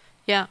 Yeah,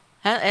 yeah.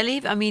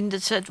 Elly, I mean,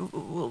 that's it.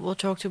 We'll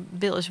talk to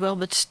Bill as well,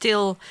 but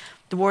still,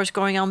 the war is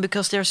going on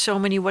because there's so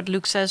many. What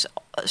Luke says,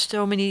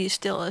 so many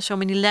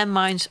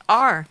landmines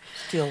are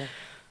still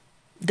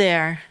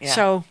there. Yeah.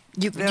 So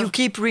you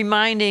keep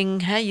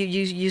reminding, huh?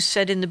 You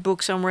said in the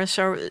book somewhere,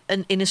 so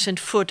an innocent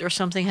foot or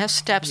something has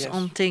steps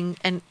on thing,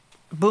 and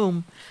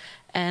boom,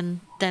 and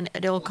then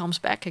it all comes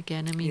back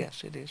again. I mean,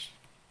 yes, it is.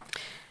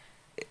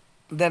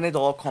 Then it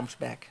all comes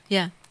back.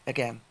 Yeah.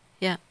 Again.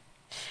 Yeah.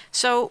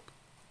 So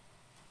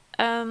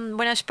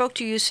when I spoke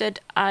to you, you said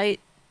I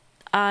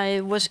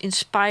was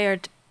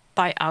inspired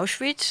by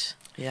Auschwitz.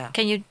 Yeah.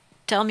 Can you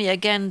tell me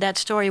again that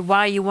story?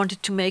 Why you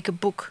wanted to make a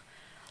book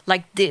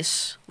like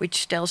this,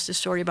 which tells the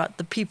story about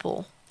the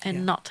people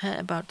and not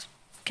about?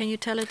 Can you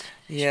tell it?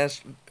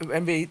 Yes.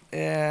 When we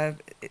it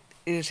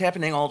is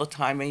happening all the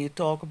time. When you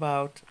talk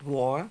about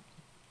war,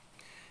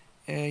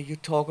 you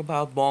talk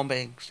about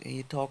bombings, and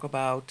you talk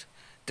about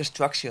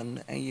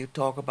destruction, and you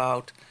talk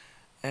about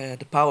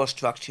the power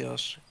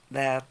structures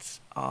that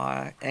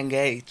are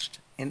engaged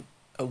in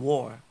a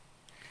war.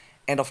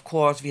 And of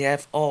course, we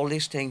have all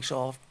listings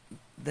of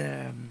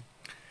the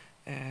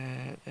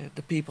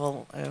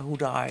people who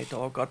died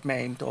or got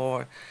maimed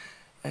or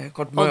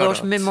got murdered. All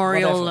those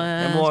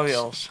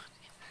memorials.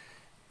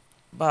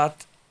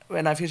 But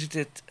when I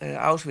visited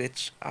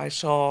Auschwitz, I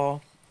saw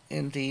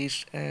in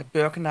these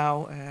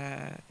Birkenau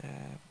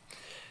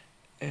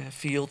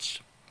fields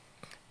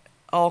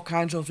all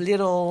kinds of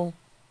little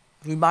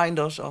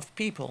reminders of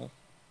people.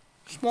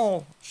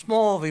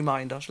 Small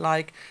reminders,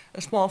 like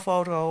a small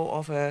photo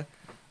of a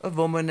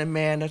woman, a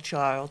man, a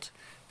child,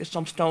 with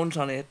some stones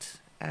on it,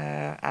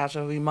 as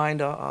a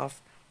reminder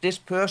of this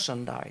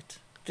person died.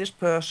 This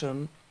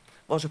person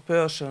was a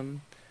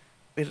person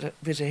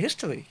with a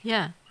history.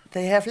 Yeah.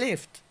 They have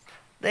lived.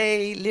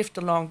 They lived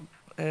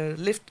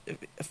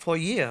for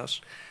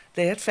years.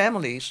 They had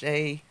families.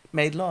 They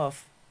made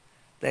love.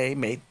 They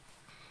went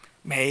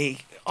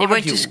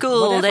to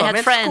school. Whatever, they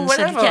had friends.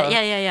 School,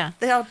 yeah.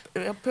 They are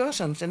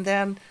persons, and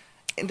then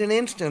in an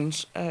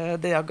instant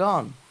they are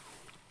gone.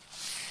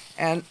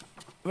 And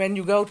when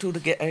you go to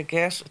the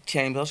gas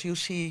chambers, you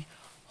see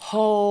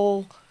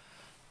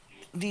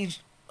these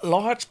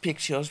large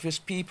pictures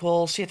with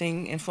people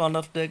sitting in front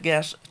of the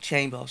gas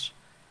chambers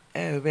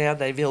where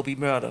they will be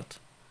murdered.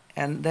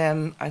 And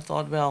then I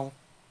thought, well,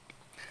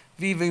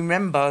 we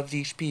remember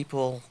these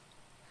people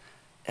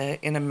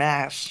in a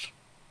mass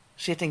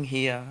sitting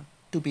here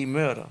to be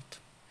murdered.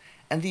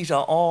 And these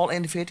are all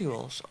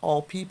individuals,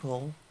 all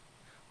people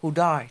who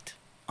died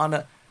on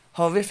a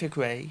horrific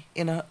way,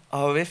 in a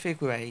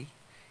horrific way.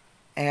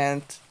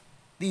 And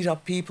these are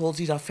people,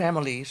 these are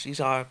families, these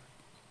are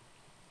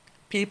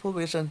people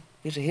with a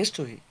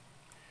history.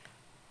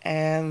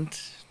 And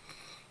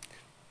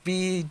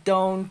we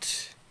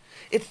don't,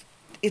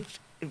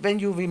 when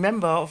you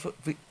remember,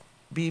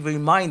 be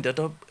reminded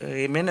of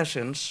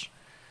reminiscence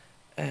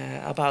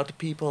about the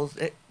people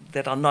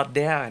that are not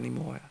there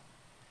anymore.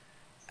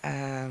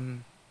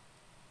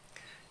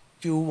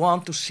 You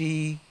want to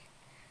see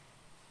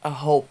a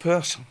whole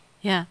person.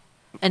 Yeah,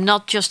 and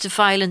not just the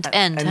violent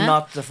end. And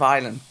not the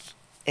violent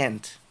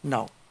end,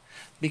 no.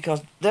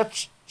 Because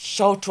that's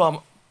so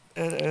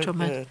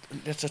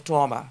that's a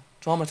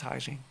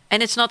traumatizing.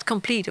 And it's not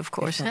complete, of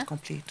course. It's not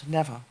complete,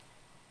 never.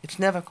 It's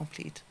never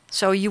complete.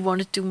 So you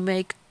wanted to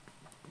make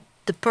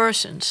the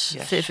persons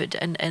vivid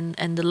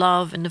and the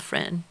love and the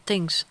friend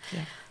things.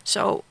 Yeah.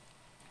 So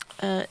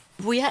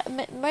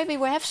maybe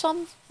we have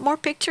some more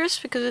pictures,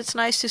 because it's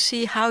nice to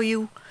see how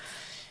you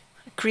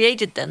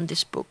created then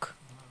this book.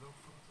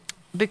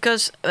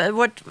 Because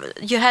what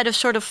you had a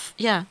sort of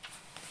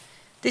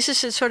this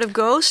is a sort of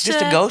ghost.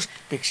 Just a ghost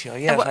picture.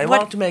 Yes, I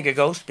want to make a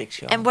ghost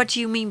picture. And what do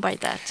you mean by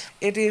that?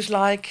 It is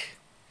like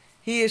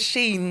he is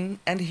seen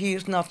and he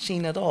is not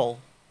seen at all.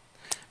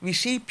 We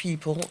see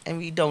people and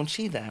we don't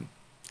see them.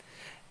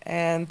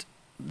 And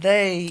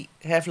they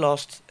have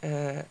lost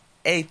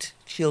 8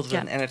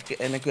 children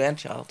and a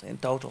grandchild in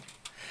total.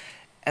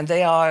 And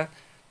they are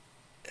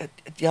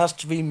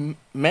just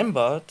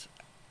remembered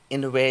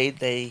in the way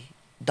they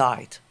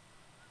died.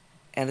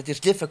 And it is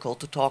difficult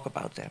to talk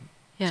about them.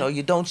 Yeah. So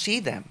you don't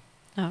see them.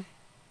 No.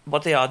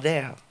 But they are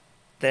there.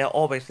 They are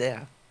always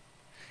there.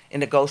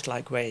 In a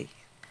ghost-like way.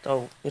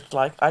 So it's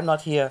like, I'm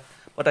not here,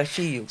 but I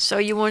see you. So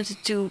you wanted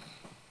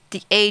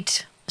the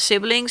 8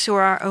 siblings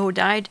who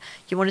died,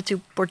 you wanted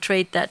to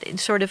portray that in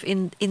sort of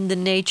in the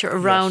nature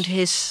around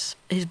his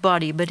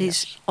body, but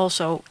he's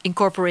also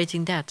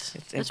incorporating that.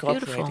 That's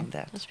beautiful.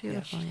 That's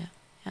beautiful.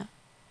 Yes.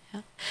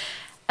 Yeah.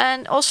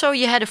 And also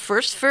you had a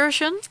first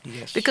version.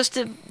 Yes. Because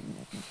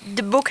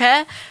the book,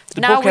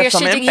 now we are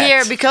sitting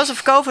here because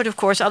of COVID, of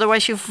course.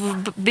 Otherwise,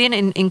 you've been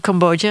in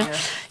Cambodia. Yeah.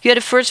 You had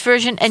a first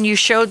version, and you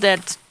showed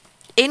that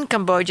in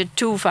Cambodia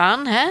to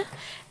Van,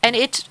 and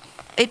it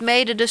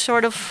made it a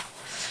sort of,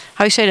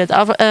 how you say that?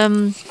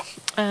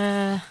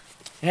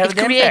 It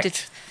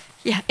created.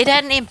 Yeah, it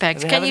had an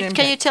impact. Can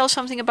you tell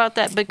something about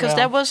that? Because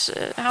that was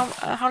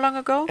how long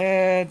ago?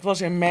 It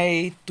was in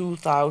May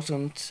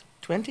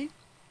 2020.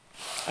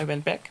 I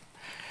went back,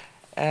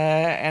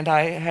 and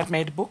I have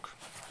made a book.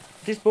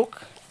 This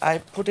book I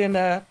put in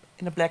a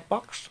black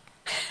box,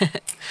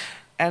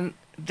 and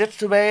that's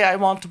the way I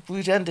want to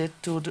present it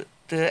to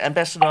the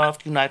ambassador of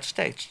the United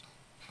States.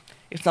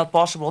 It's not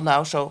possible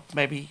now, so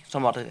maybe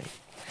some other day.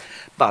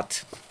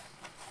 But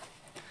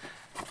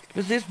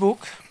with this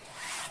book,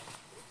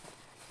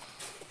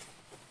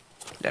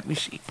 let me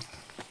see.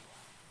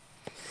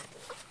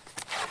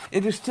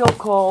 It is still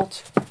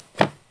called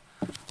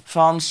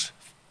Van's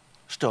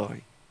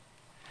Story,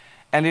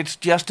 and it's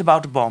just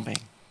about the bombing,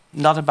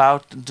 not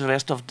about the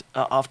rest of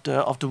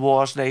the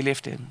wars they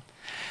lived in.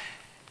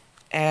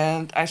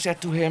 And I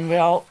said to him,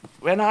 well,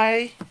 when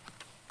I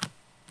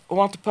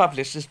want to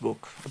publish this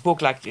book, a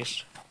book like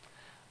this,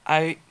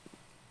 I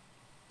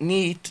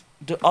need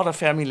the other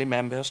family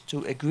members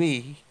to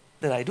agree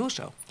that I do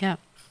so. Yeah.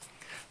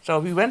 So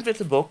we went with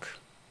the book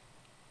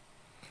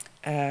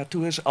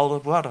to his older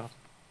brother,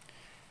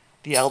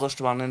 the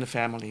eldest one in the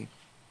family,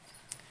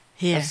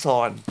 Yeah.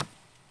 Thorn.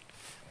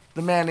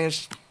 The man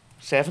is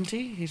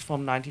 70, he's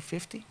from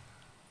 1950.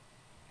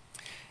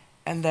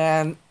 And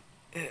then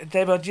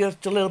they were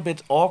just a little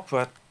bit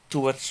awkward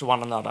towards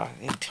one another.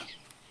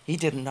 He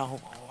didn't know,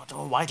 what a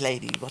white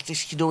lady, what is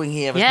she doing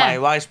here with my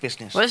wife's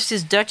business? What's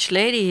this Dutch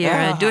lady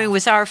here doing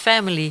with our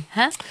family,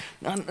 huh?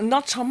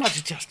 Not so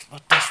much, just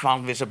what this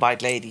one with a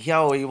white lady.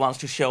 Oh, he wants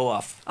to show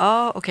off.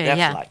 Oh, okay,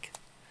 That's like.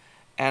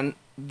 And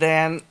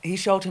then he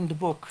showed him the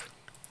book,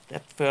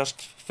 that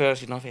first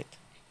version of it.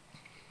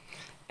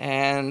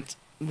 And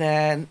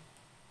then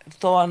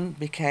Thorn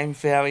became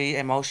very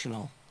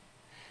emotional.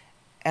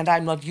 And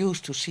I'm not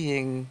used to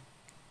seeing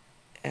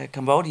a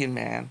Cambodian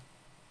man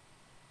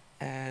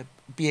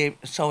be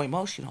so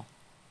emotional.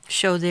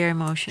 Show their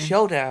emotions.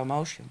 Show their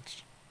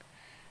emotions.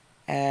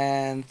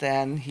 And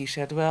then he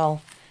said,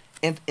 well,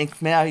 in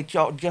Khmer, he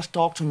just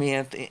talked to me,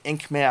 and in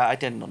Khmer I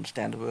didn't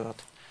understand the word,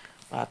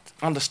 but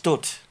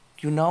understood.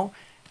 You know,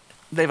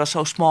 they were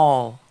so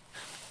small.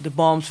 The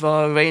bombs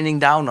were raining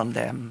down on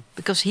them.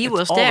 Because he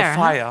was all there. The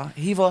fire. Huh?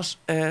 He was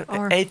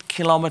 8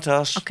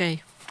 kilometers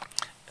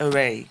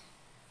away.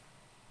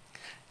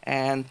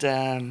 And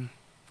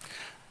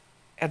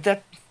at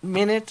that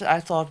minute,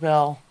 I thought,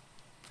 well,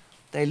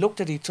 they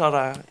looked at each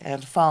other,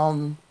 and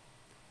Van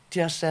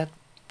just said,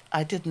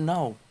 I didn't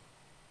know.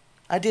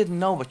 I didn't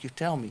know what you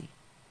tell me.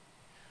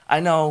 I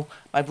know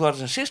my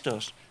brothers and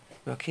sisters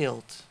were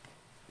killed,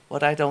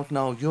 but I don't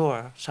know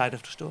your side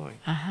of the story.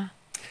 Uh-huh.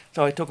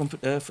 So I took them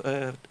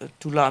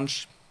to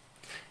lunch,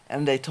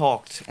 and they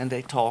talked, and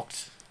they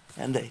talked,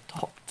 and they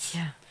talked.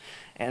 Yeah.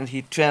 And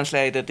he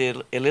translated it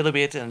a little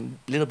bit, and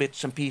little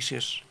bits and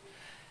pieces.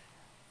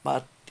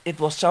 But it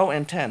was so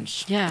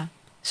intense. Yeah.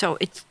 So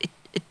it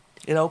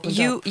opened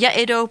up. Yeah,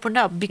 it opened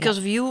up because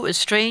of you, a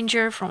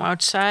stranger from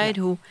outside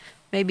who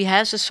maybe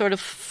has a sort of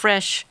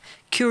fresh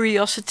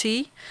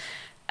curiosity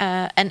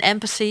and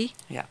empathy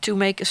to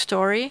make a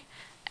story,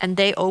 and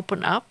they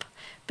open up.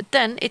 But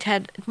then it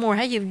had more.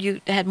 You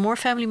had more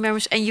family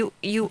members, and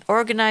you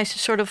organized a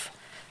sort of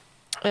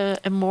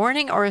a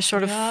mourning or a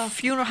sort of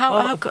funeral.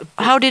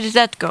 How did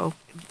that go?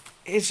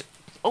 His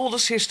older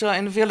sister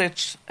in the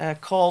village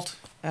called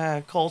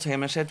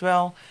him and said,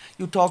 "Well,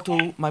 you talked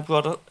to my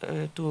brother,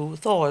 to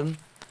Thorn.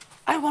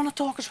 I want to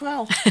talk as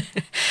well.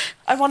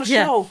 I want to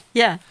show."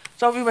 Yeah.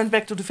 So we went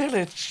back to the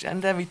village,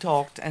 and then we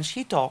talked, and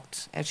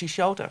she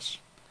showed us.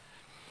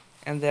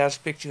 And there's a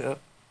picture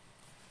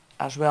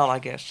as well, I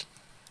guess.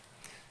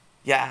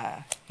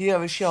 Yeah, here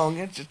we're showing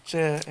it.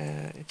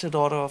 It's a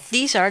daughter of...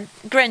 These are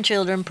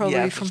grandchildren,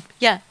 probably from...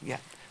 Yeah. Yeah,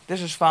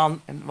 this is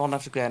Van and one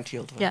of the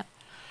grandchildren. Yeah.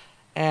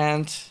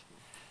 And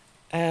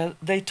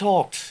they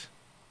talked,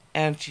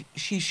 and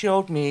she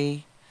showed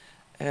me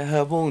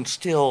her wound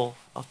still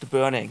of the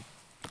burning.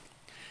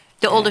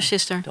 The older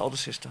sister. The older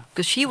sister.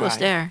 Because she was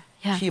there.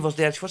 Yeah. She was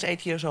there. She was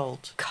 8 years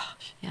old.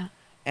 Gosh, yeah.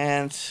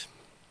 And,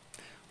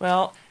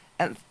 well,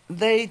 and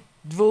they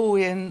drew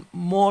in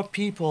more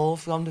people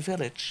from the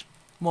village,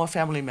 more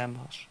family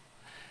members.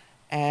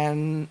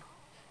 And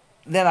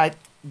then I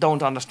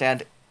don't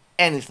understand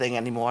anything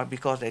anymore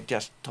because they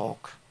just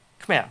talk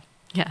Khmer.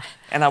 Yeah.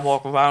 And I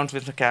walk around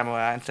with the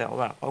camera and say,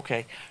 well,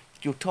 okay,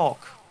 you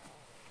talk.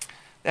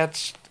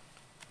 That's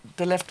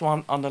the left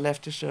one on the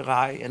left is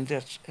Rai, and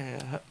that's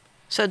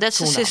so that's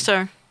the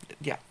sister.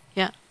 Yeah.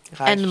 Yeah.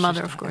 Rai And the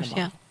mother, of course. Yeah.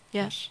 Yeah.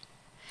 Yes.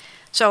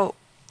 So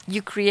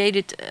you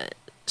created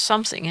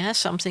something, huh?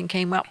 Something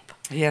came up.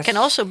 Yes. Can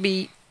also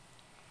be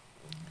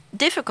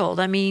difficult.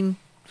 I mean,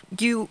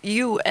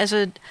 you as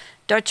a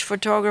Dutch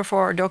photographer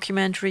or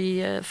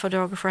documentary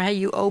photographer, hey,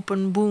 you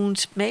open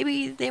wounds.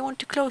 Maybe they want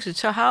to close it.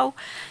 So how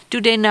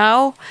do they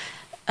now?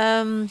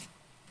 I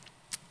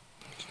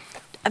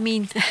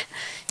mean,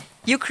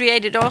 you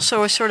created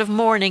also a sort of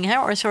mourning,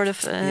 huh? Or a sort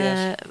of.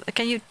 Yes.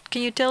 Can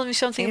you tell me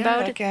something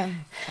about it? Yeah,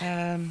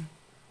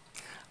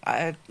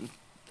 I can.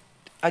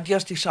 I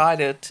just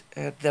decided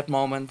at that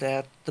moment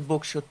that the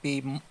book should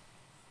be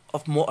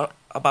more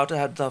about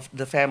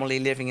the family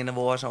living in a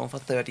war zone for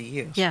 30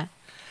 years. Yeah.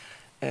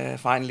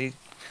 Finally,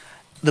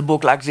 the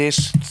book like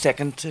this,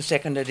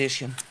 second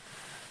edition,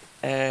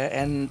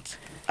 and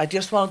I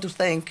just wanted to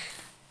thank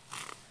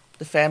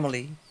the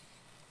family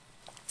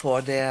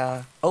for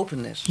their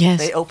openness. Yes.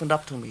 They opened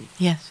up to me.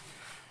 Yes.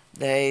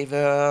 They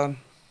were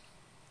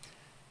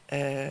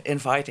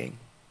inviting.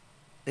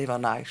 They were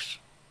nice.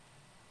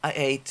 I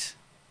ate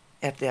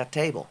at their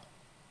table.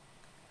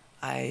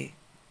 I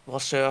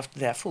was served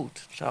their food.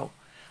 So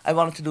I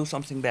wanted to do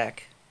something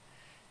back.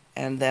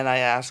 And then I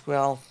asked,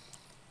 well,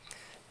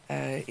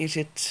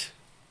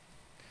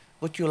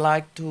 would you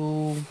like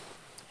to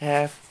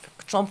have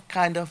some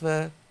kind of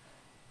a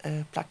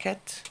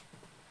plaquette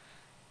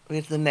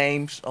with the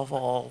names of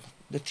all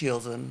the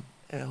children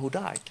who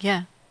died?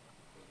 Yeah.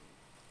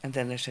 And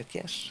then they said,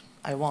 yes,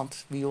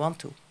 we want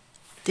to.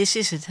 This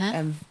is it, huh?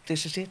 And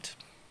this is it.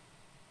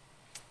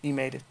 We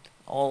made it.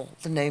 All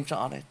the names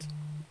are on it.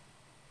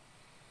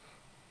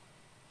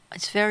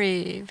 It's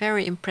very,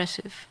 very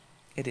impressive.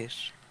 It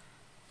is.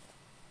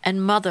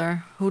 And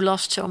mother, who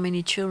lost so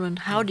many children,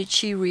 how did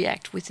she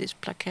react with this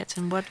plaquette,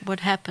 and what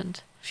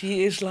happened?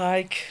 She is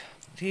like,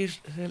 she's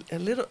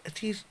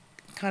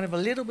kind of a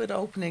little bit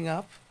opening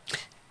up,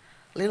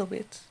 a little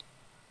bit.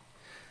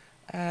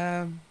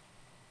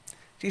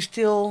 She's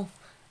still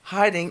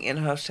hiding in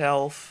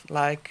herself,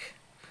 like,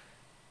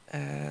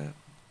 and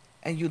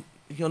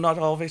you're not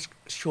always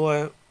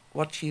sure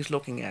what she's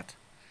looking at.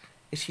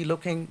 Is she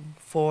looking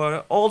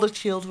for all the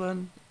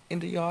children in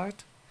the yard,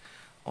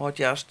 or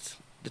just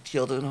the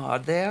children who are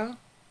there?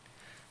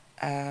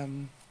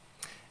 And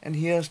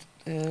here's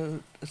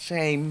the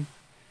same.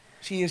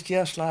 She is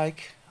just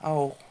like,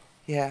 oh,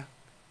 yeah,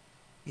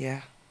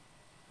 yeah.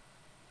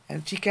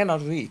 And she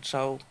cannot read,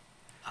 so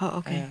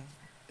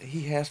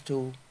he has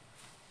to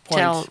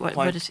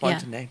point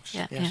the names.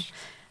 Yeah, yes. yeah.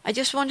 I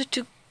just wanted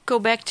to go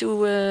back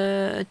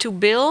to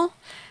Bill,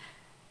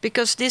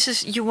 because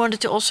you wanted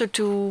to also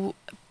to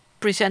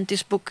present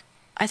this book,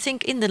 I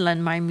think, in the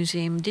Landmine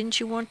Museum. Didn't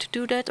you want to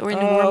do that, or in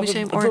the War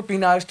Museum? It would be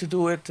nice to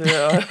do it over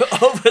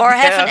or there.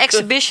 have an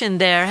exhibition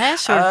there, huh?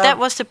 So that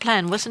was the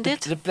plan, wasn't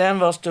it? The plan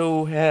was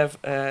to have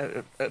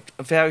a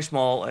very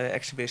small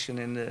exhibition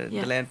in the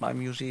Landmine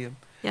Museum.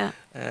 Yeah.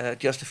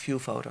 Just a few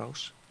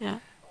photos. Yeah.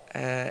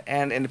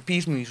 And in the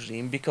Peace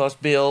Museum, because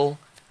Bill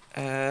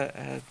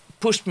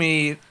pushed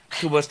me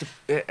towards the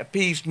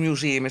Peace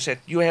Museum and said,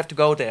 you have to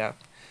go there.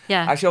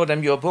 Yeah. I showed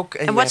them your book,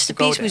 and you what's have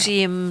the to Peace go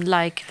Museum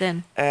like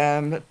then?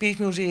 The Peace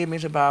Museum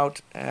is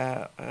about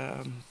how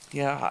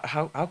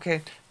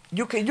can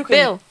you can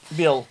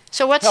Bill.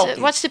 So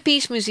what's the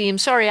Peace Museum?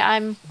 Sorry,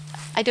 I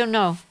don't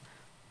know.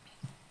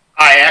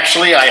 I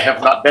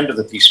have not been to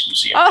the Peace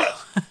Museum yet.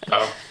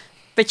 So.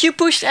 But you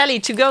pushed Elly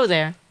to go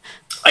there.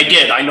 I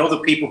did. I know the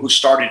people who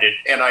started it,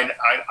 and I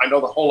know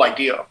the whole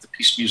idea of the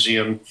Peace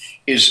Museum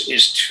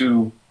is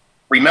to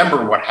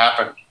remember what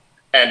happened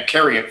and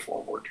carry it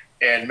forward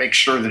and make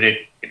sure that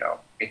it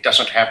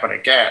doesn't happen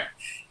again.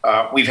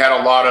 We've had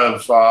a lot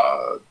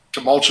of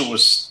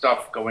tumultuous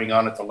stuff going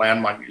on at the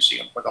Landmine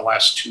Museum for the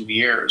last 2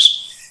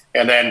 years,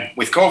 and then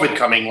with COVID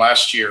coming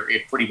last year,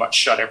 it pretty much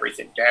shut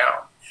everything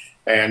down.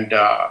 And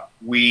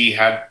we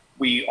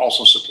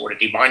also support a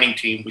demining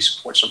team. We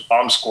support some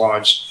bomb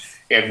squads.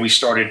 And we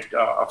started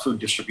a food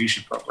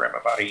distribution program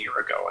about a year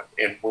ago,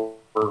 and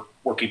we're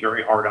working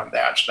very hard on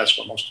that. So that's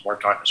where most of our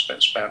time has been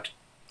spent.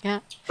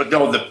 Yeah. But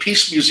no, the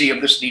Peace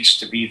Museum, this needs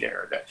to be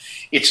there.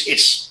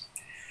 It's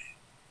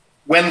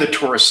when the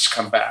tourists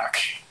come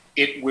back,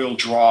 it will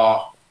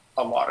draw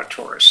a lot of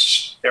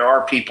tourists. There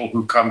are people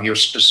who come here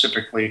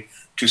specifically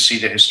to see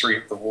the history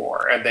of the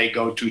war, and they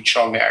go to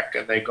Chongek,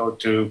 and they go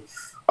to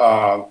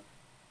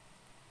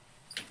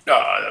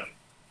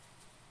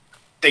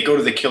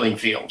the killing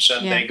fields,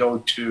 and they go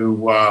to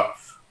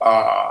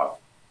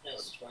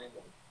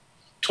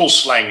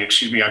Tulslang,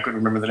 excuse me, I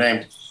couldn't remember the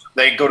name.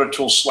 They go to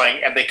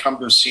Tulslang, and they come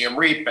to Siem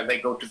Reap, and they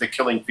go to the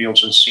killing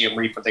fields in Siem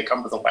Reap, and they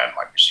come to the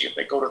Landmine Museum.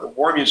 They go to the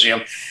War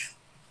Museum.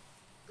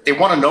 They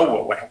want to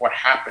know what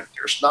happened.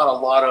 There's not a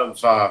lot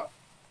of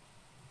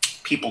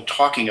people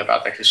talking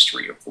about the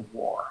history of the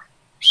war.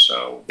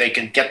 So they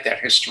can get that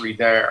history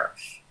there.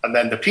 And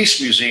then the Peace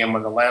Museum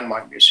and the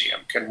Landmine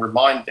Museum can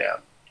remind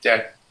them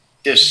that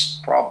this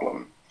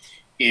problem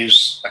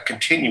is a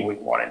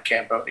continuing one in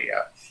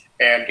Cambodia,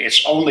 and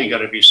it's only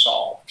going to be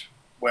solved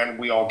when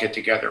we all get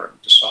together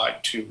and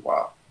decide to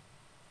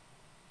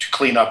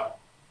clean up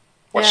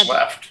what's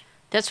left.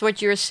 That's what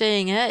you're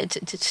saying, eh?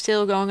 It's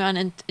still going on,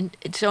 and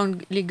it's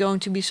only going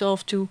to be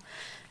solved to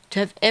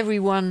have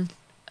everyone,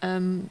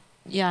 in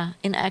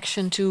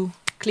action to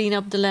clean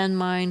up the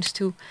landmines,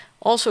 to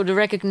also the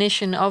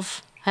recognition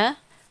of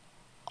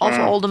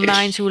all the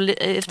mines who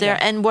live there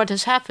and what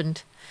has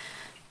happened.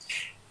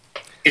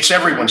 It's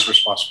everyone's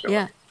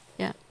responsibility.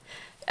 Yeah.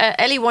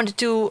 Elly wanted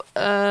to,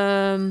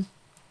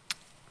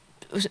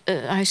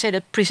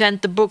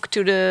 present the book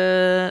to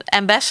the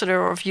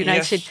ambassador of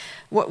United States.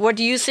 What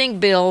do you think,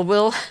 Bill?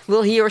 Will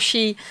he or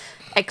she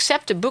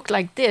accept a book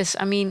like this?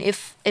 I mean,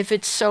 if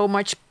it's so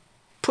much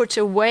put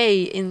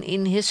away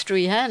in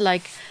history,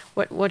 like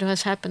what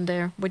has happened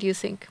there? What do you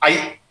think?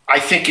 I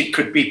think it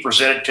could be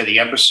presented to the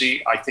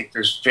embassy. I think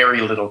there's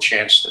very little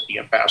chance that the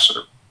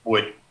ambassador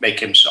would make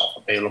himself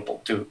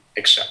available to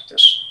accept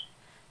this.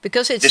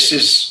 Because this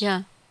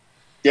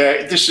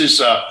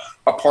is a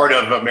part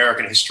of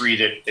American history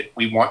that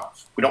we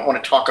don't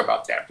want to talk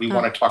about that. We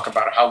want to talk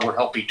about how we're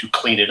helping to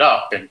clean it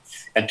up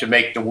and to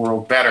make the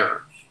world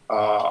better.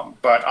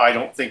 But I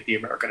don't think the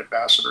American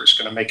ambassador is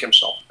going to make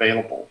himself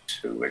available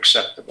to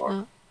accept the book.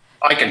 No.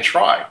 I can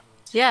try.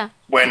 Yeah.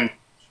 When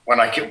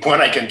I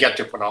can get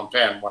to Phnom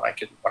Penh, when I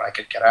can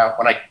get out,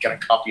 when I can get a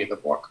copy of the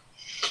book.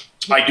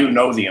 I do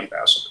know the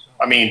ambassador.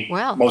 I mean,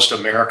 Wow. most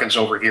Americans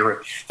over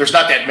here, there's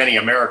not that many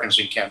Americans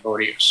in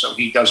Cambodia, so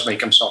he does make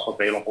himself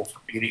available for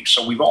meetings.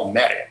 So we've all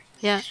met him.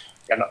 Yeah.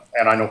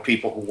 And I know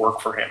people who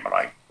work for him, and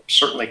I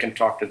certainly can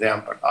talk to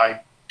them, but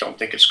I don't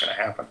think it's going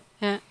to happen.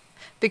 Yeah.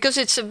 Because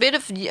it's a bit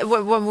of,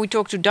 when we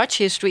talk to Dutch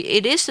history,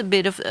 it is a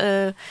bit of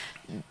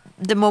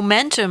the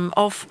momentum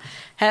of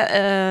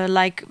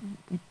like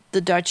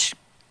the Dutch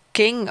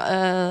king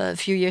a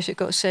few years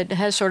ago said,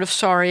 has sort of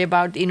sorry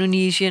about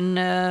Indonesian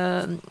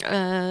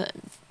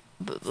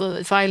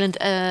violent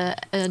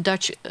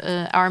Dutch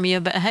army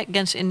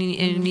against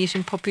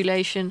Indonesian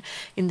population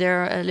in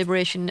their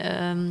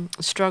liberation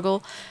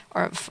struggle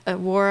or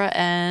war,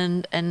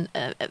 and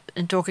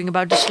talking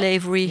about the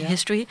slavery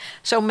history.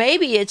 So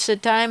maybe it's a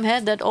time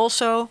that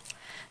also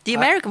the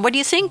American. What do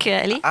you think,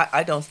 Elly?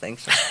 I don't think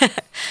so.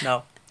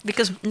 No.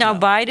 Because now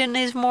Biden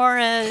is more.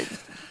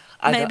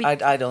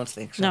 I don't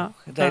think so. No.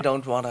 They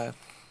don't want to.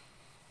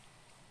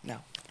 No.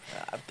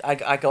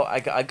 I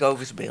go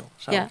with Bill.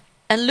 So. Yeah.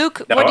 And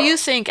Luke, what do you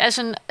think?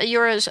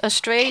 You're an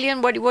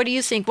Australian. What do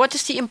you think? What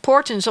is the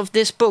importance of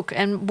this book,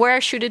 and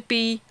where should it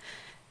be?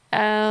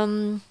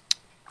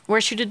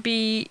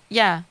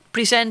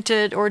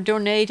 Presented or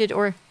donated,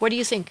 or what do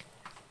you think?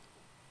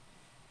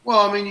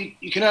 Well, I mean,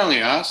 you can only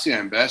ask the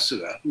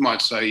ambassador. He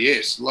might say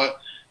yes. A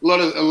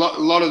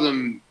lot of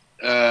them.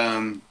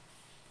 I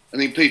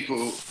think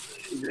people.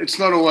 It's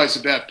not always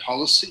about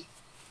policy,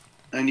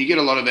 and you get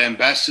a lot of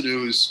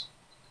ambassadors.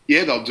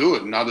 Yeah, they'll do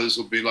it, and others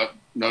will be like,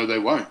 no, they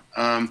won't.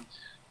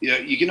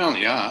 You can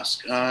only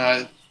ask.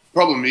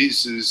 Problem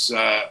is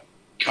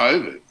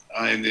COVID,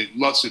 and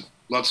lots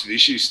of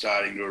issues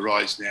starting to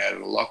arise now out of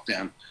the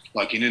lockdown,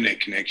 like internet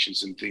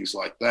connections and things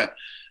like that.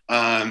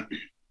 I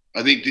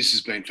think this has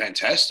been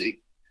fantastic,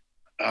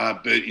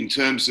 but in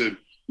terms of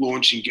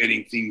launching,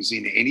 getting things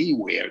in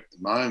anywhere at the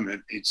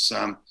moment, it's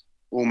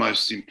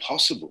almost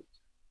impossible.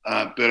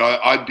 But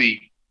I'd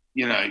be,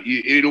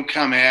 it'll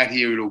come out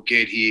here, it'll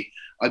get here.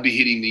 I'd be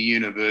hitting the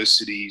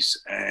universities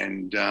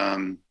and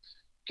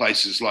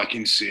places like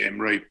NCM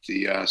REAP,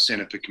 the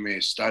Centre for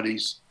Khmer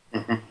Studies,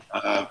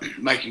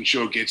 making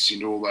sure it gets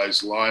into all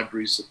those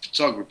libraries. The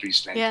photography's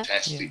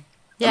fantastic.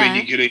 Yeah. I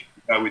mean, you could even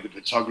go with the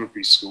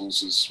photography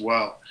schools as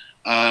well.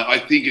 I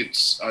think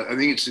it's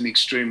an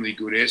extremely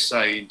good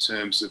essay in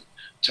terms of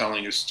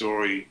telling a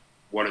story,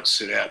 what it's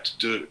set out to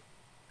do,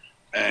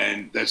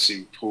 and that's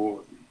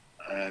important.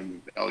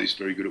 Elly's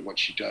very good at what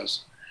she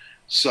does.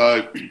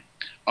 So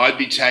I'd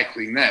be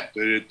tackling that,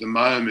 but at the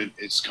moment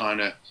it's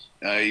kind of,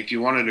 if you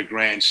wanted a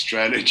grand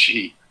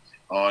strategy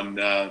on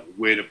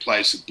where to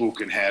place a book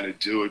and how to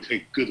do it,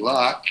 good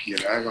luck,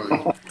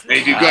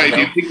 If you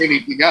pick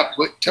anything up,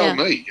 tell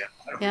me.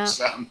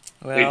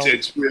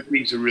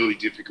 Things are really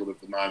difficult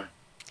at the moment.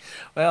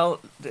 Well,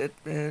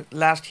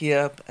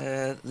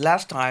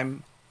 last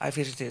time I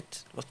visited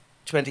was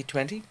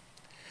 2020,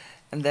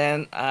 and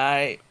then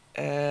I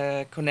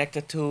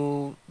connected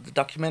to the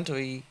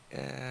documentary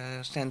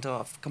center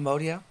of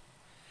Cambodia,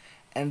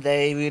 and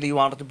they really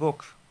wanted the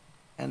book,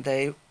 and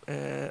they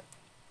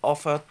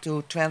offered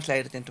to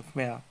translate it into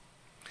Khmer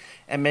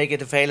and make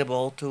it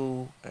available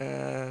to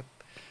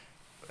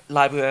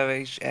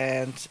libraries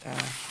and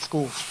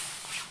schools.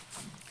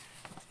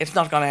 It's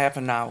not going to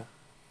happen now.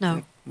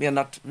 No,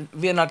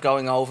 we're not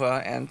going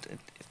over, and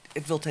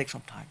it will take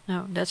some time.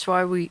 No, that's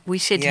why we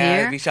sit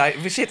here. We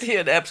sit here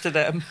in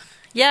Amsterdam.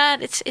 Yeah,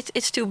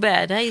 it's too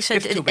bad. You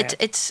said it's too bad.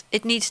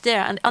 It needs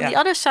there. And on the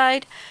other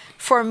side,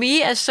 for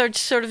me, as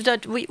sort of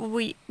that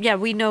we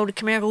know the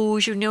Khmer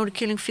Rouge, you know the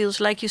killing fields.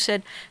 Like you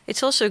said,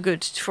 it's also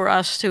good for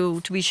us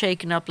to be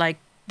shaken up. Like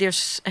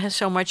there's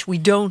so much we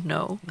don't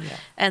know,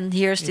 and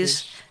here's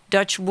this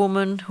Dutch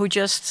woman who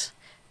just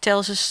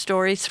tells a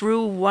story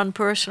through one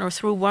person or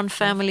through one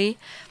family,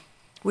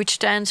 which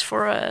stands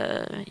for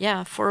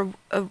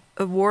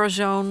a war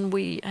zone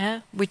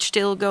which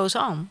still goes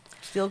on.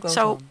 Still goes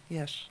on.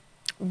 Yes.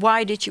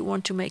 Why did you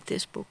want to make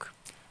this book?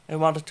 I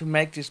wanted to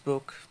make this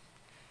book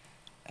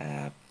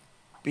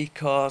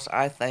because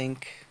I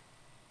think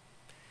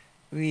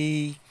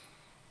the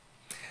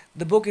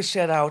book is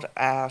set out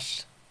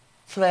as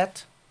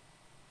threat,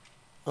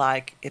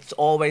 like it's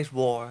always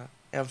war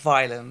and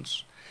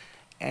violence,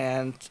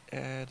 and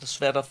the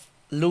threat of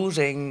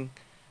losing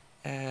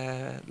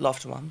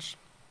loved ones.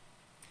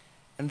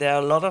 And there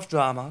are a lot of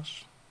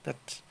dramas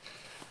that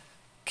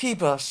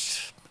keep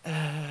us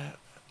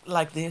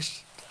like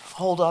this.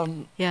 Hold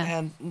on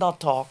and not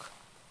talk.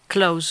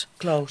 Close.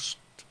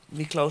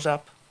 We close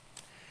up.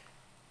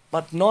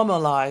 But normal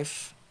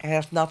life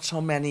has not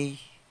so many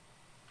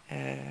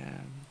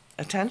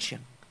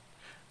attention.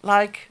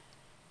 Like,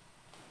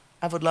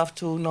 I would love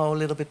to know a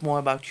little bit more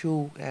about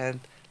you and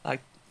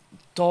like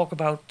talk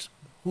about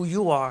who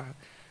you are,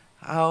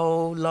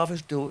 how love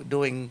is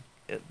doing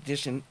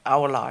this in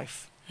our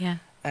life. Yeah.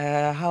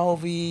 How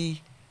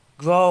we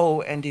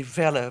grow and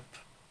develop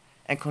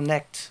and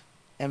connect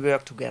and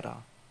work together.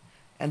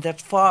 And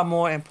that's far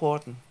more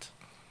important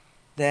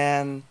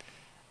than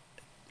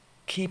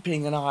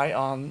keeping an eye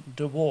on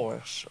the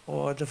wars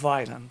or the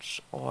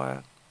violence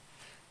or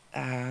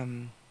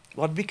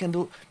what we can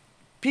do.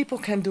 People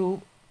can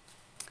do,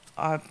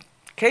 are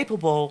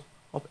capable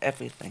of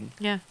everything.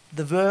 Yeah.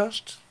 The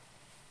worst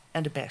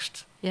and the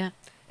best. Yeah.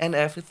 And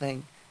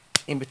everything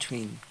in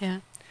between. Yeah.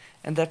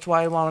 And that's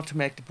why I wanted to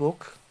make the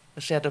book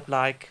a setup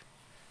like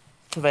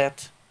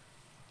threat,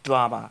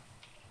 drama,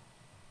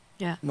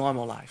 Yeah.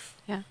 normal life.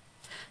 Yeah.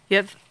 You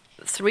have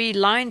 3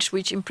 lines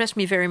which impressed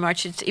me very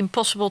much. It's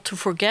impossible to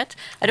forget.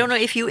 I don't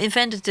know if you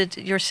invented it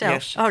yourself.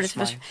 Yes, oh, it's that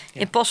was mine.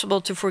 Yeah.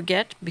 impossible to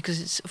forget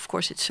because it's, of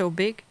course, it's so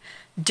big.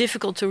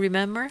 Difficult to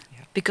remember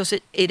Yeah. because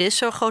it is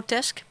so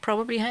grotesque.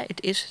 Probably, huh? It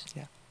is.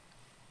 Yeah.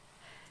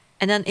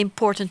 And then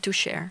important to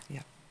share.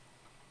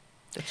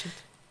 That's it.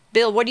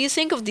 Bill, what do you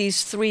think of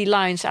these 3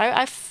 lines?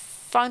 I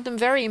found them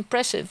very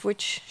impressive,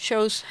 which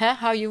shows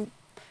how you.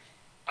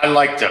 I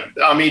like them.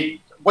 I mean,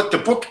 what the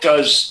book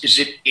does is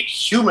it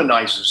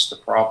humanizes the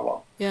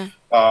problem. Yeah.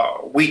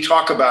 We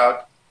talk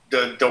about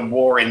the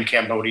war in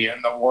Cambodia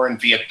and the war in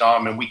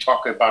Vietnam, and we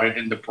talk about it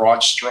in the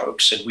broad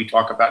strokes, and we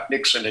talk about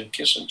Nixon and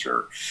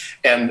Kissinger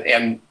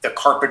and the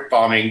carpet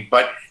bombing,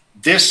 but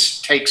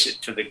this takes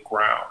it to the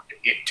ground.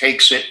 It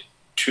takes it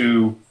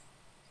to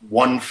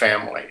one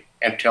family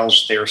and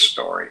tells their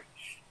story.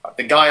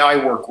 The guy I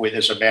work with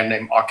is a man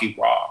named Aki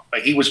Ra.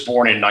 He was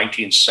born in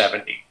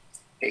 1970.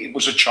 He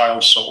was a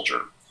child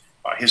soldier.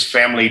 His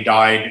family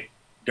died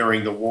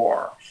during the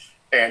war.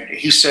 And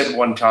he said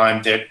one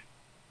time that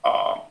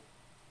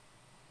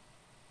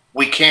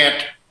we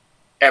can't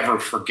ever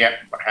forget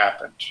what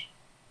happened.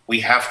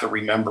 We have to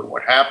remember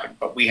what happened,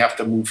 but we have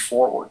to move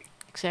forward.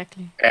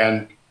 Exactly.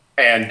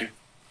 And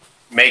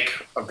make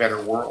a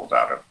better world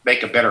out of,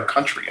 make a better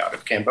country out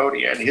of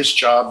Cambodia. And his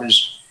job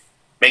is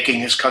making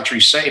his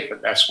country safe.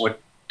 And that's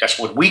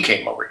what we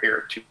came over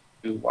here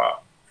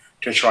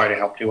to try to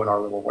help do in our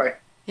little way.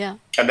 Yeah.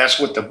 And that's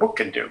what the book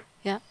can do.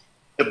 Yeah.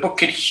 The book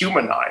can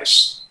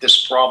humanize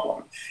this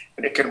problem,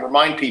 and it can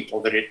remind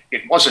people that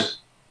it wasn't,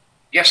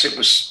 yes, it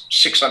was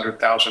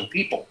 600,000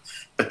 people,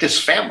 but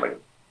this family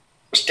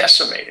was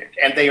decimated,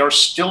 and they are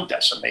still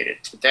decimated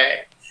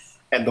today.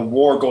 And the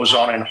war goes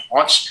on and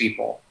haunts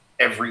people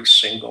every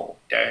single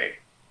day.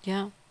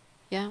 Yeah,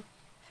 yeah.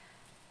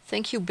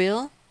 Thank you,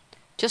 Bill.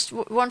 Just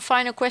one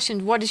final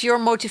question. What is your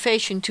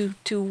motivation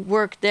to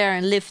work there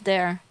and live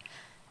there?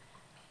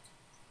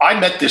 I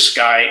met this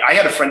guy. I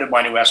had a friend of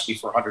mine who asked me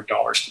for $100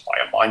 to buy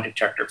a mine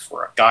detector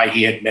for a guy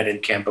he had met in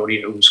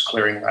Cambodia who was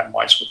clearing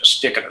landmines with a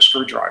stick and a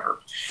screwdriver.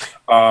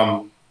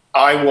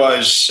 I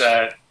was,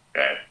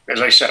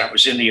 as I said, I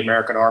was in the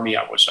American Army.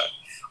 I was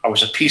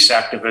a peace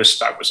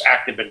activist. I was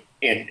active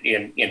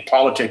in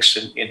politics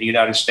in the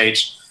United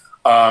States.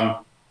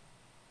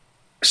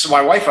 So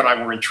my wife and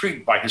I were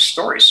intrigued by his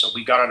story. So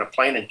we got on a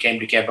plane and came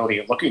to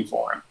Cambodia looking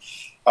for him.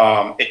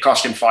 It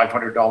cost him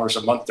 $500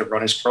 a month to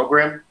run his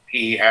program.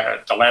 He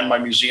had the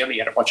landmine museum. He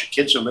had a bunch of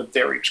kids who lived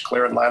there. He was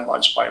clearing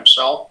landmines by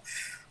himself.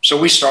 So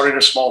we started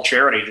a small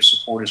charity to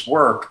support his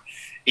work.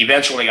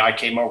 Eventually, I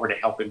came over to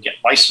help him get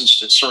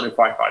licensed and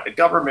certified by the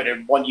government.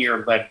 And 1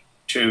 year led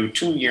to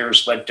 2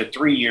 years, led to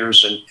 3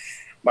 years. And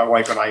my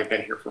wife and I have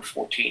been here for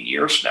 14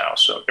 years now.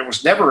 So there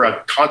was never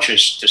a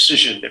conscious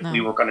decision that we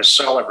were going to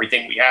sell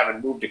everything we have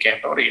and move to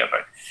Cambodia.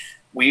 But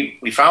we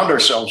found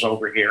ourselves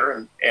over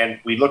here, and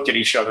we looked at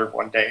each other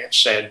one day and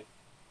said,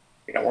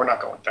 you know, we're not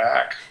going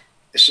back.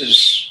 This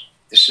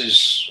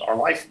is our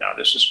life now.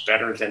 This is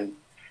better than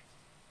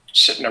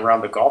sitting around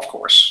the golf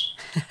course,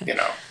 you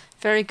know.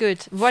 Very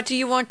good. What do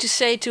you want to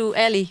say to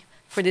Elly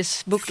for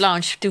this book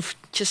launch, to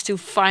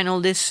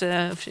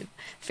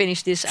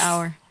finish this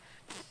hour?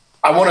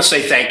 I want to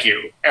say thank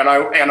you, and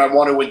I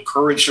want to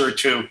encourage her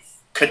to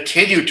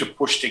continue to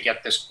push to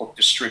get this book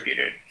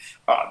distributed.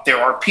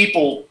 There are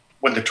people,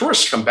 when the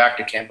tourists come back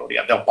to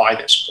Cambodia, they'll buy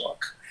this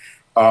book.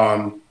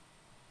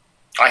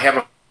 I have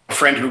a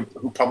friend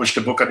who published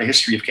a book on the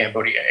history of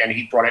Cambodia, and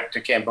he brought it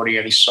to Cambodia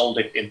and he sold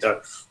it in the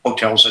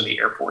hotels and the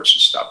airports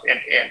and stuff.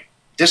 And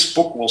this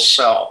book will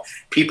sell.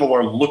 People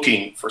are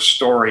looking for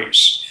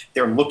stories.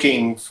 They're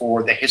looking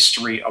for the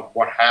history of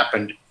what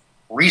happened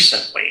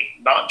recently,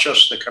 not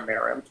just the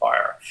Khmer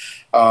Empire.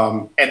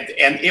 And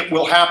it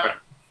will happen.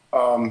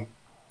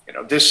 You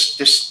know, this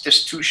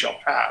too shall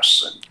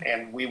pass,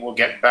 and we will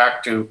get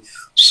back to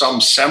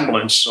some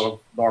semblance of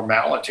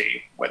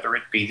normality, whether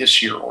it be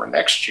this year or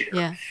next year.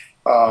 Yeah.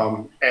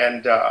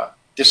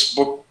 This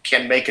book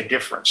can make a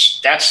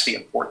difference. That's the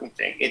important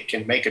thing. It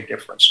can make a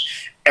difference.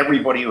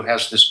 Everybody who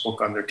has this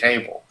book on their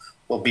table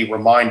will be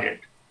reminded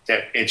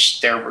that it's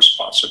their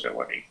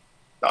responsibility,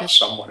 not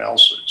someone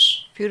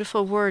else's.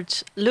 Beautiful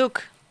words.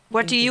 Luke,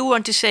 what do you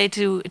want to say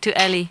to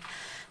Elly?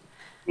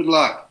 Good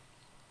luck.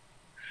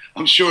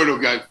 I'm sure it'll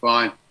go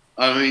fine.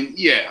 I mean,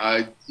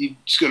 yeah, you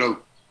just got to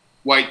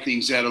wait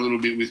things out a little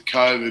bit with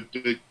COVID,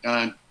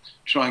 but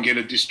try and get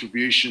a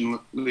distribution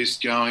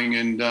list going,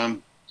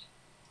 and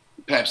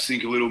perhaps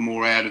think a little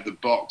more out of the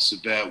box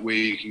about where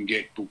you can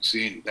get books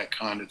in, that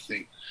kind of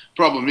thing.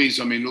 Problem is,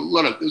 I mean,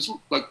 there's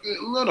like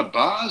a lot of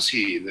bars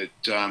here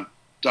that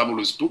double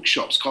as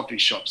bookshops, coffee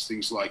shops,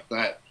 things like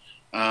that,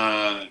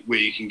 where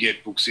you can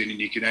get books in and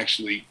you can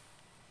actually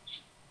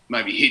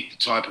maybe hit the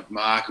type of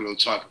market or the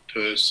type of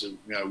person,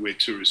 you know, where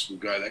tourists will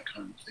go, that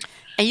kind of thing.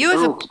 And you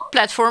have a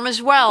platform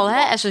as well,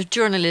 as a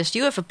journalist.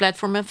 You have a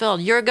platform as well.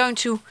 You're going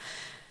to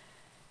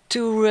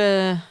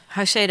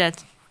how say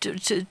that,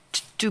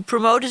 to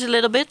promote it a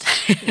little bit.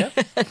 Yeah.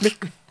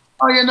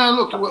 Oh yeah, no.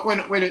 Look,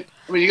 when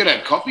you got to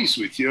have copies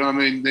with you. I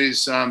mean,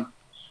 there's I'd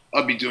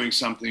be doing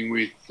something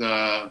with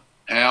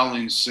Al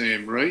in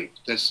Sam Reef.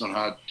 That's not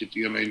hard to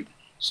do. I mean,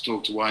 just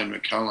talk to Wayne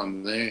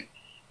McCullum there.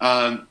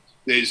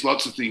 There's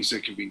lots of things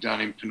that can be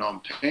done in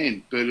Phnom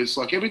Penh, but it's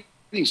like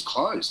everything's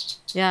closed.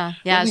 Yeah,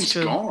 everything's it's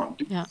true. Gone.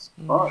 Yeah, it's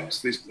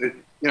closed. You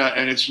know,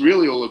 and it's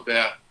really all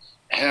about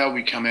how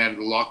we come out of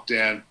the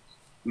lockdown.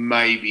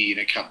 Maybe in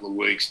a couple of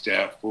weeks,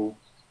 doubtful.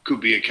 Could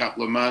be a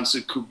couple of months.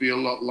 It could be a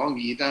lot longer.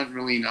 You don't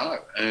really know.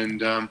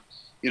 And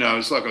you know,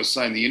 it's like I was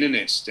saying, the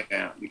internet's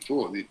down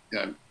before.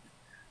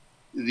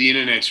 The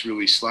internet's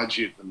really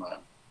sludgy at the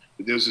moment.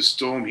 But there was a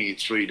storm here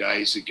 3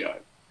 days ago.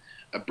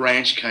 A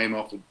branch came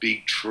off a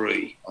big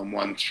tree on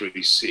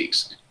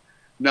 136.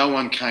 No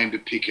one came to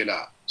pick it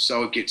up,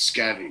 so it gets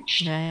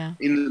scavenged. Yeah.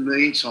 In the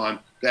meantime,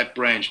 that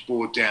branch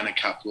brought down a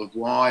couple of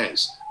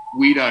wires.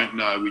 We don't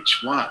know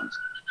which ones.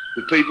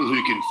 The people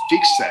who can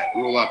fix that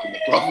are all up in the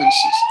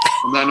provinces,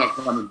 and they're not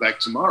coming back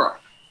tomorrow.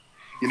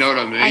 You know what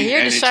I mean? I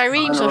hear the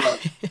sirens.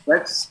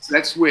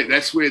 That's where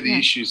the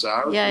issues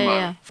are. At the moment.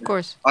 Yeah, of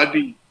course. I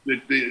think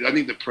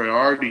the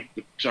priority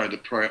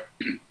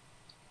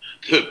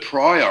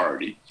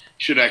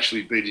should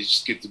actually be to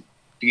just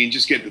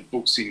get the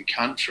books in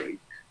country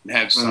and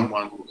have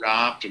someone look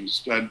after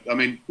them. I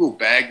mean, Will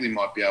Bagley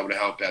might be able to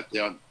help out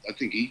there. I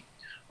think he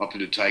offered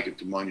to take it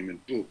to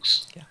Monument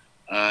Books. Yeah.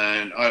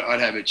 And I'd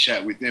have a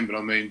chat with them, but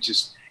I mean,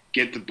 just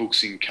get the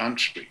books in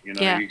country. You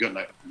know, you've got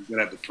to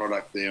have the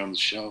product there on the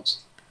shelves.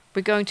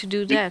 We're going to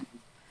do that.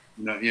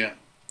 Yeah.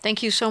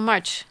 Thank you so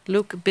much,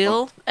 Luke,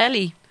 Bill,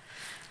 Elly.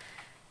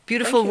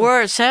 Beautiful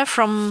words,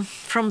 from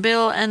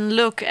Bill and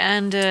Luke,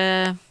 and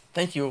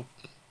thank you.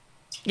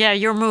 Yeah,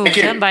 you're moved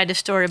by the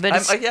story, but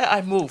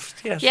I'm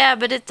moved. Yes. Yeah,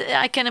 but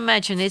I can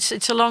imagine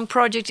it's a long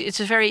project. It's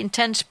a very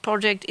intense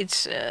project.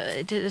 It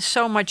is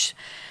so much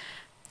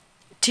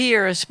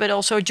tears, but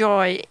also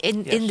joy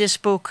in this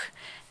book.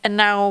 And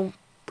now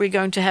we're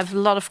going to have a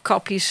lot of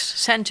copies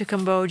sent to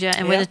Cambodia,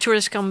 and when the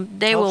tourists come,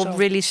 they will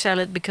really sell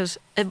it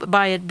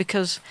buy it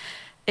because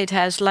it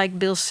has, like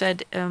Bill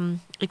said,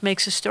 it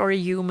makes a story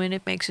human.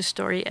 It makes a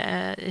story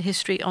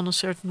history on a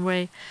certain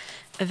way,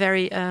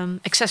 very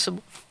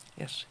accessible.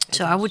 Yes.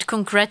 So I would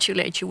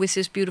congratulate you with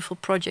this beautiful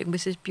project,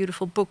 with this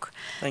beautiful book.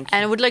 Thank you.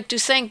 And I would like to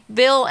thank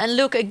Bill and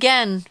Luke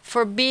again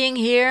for being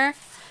here.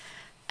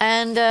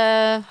 And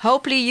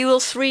hopefully you all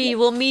three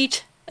will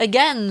meet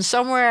again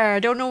somewhere.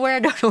 Don't know where,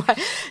 don't know why.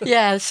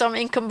 Yeah, some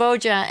in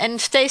Cambodia.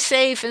 And stay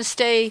safe and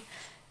stay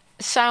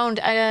sound.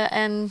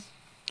 And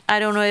I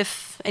don't know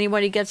if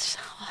anybody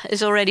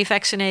is already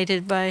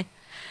vaccinated by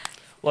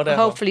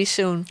whatever. Hopefully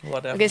soon.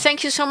 Whatever. Okay,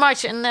 thank you so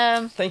much.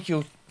 And thank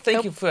you,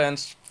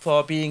 friends,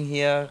 for being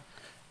here,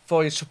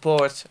 for your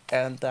support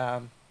and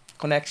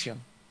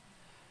connection.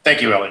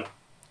 Thank you, Elly.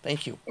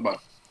 Thank you. Bye-bye.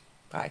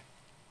 Bye.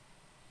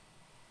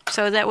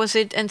 So that was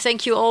it, and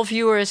thank you all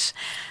viewers.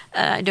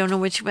 I don't know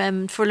which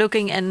for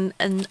looking and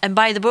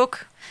buy the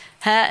book.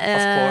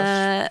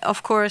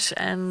 Of course.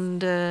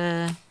 And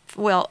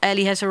well,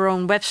 Elly has her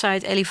own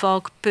website,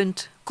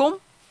 ellyvalk.com.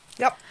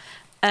 Yep.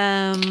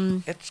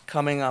 It's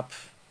coming up.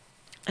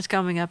 It's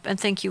coming up, and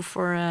thank you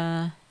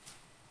for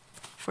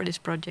this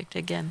project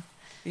again.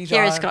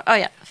 Please.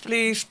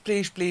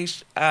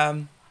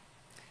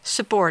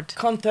 Support.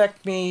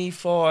 Contact me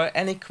for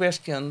any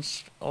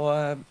questions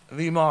or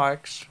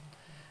remarks.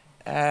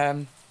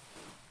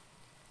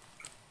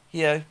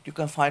 Here you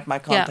can find my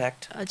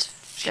contact. Yeah, it's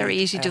very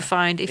easy to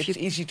find. If you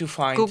easy to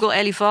find. Google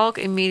Elly Valk,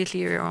 immediately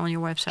you're on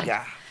your website.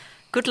 Yeah.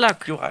 Good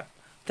luck.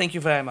 Thank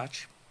you very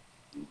much.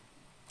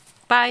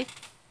 Bye.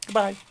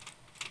 Goodbye.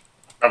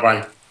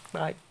 Bye-bye.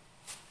 Bye.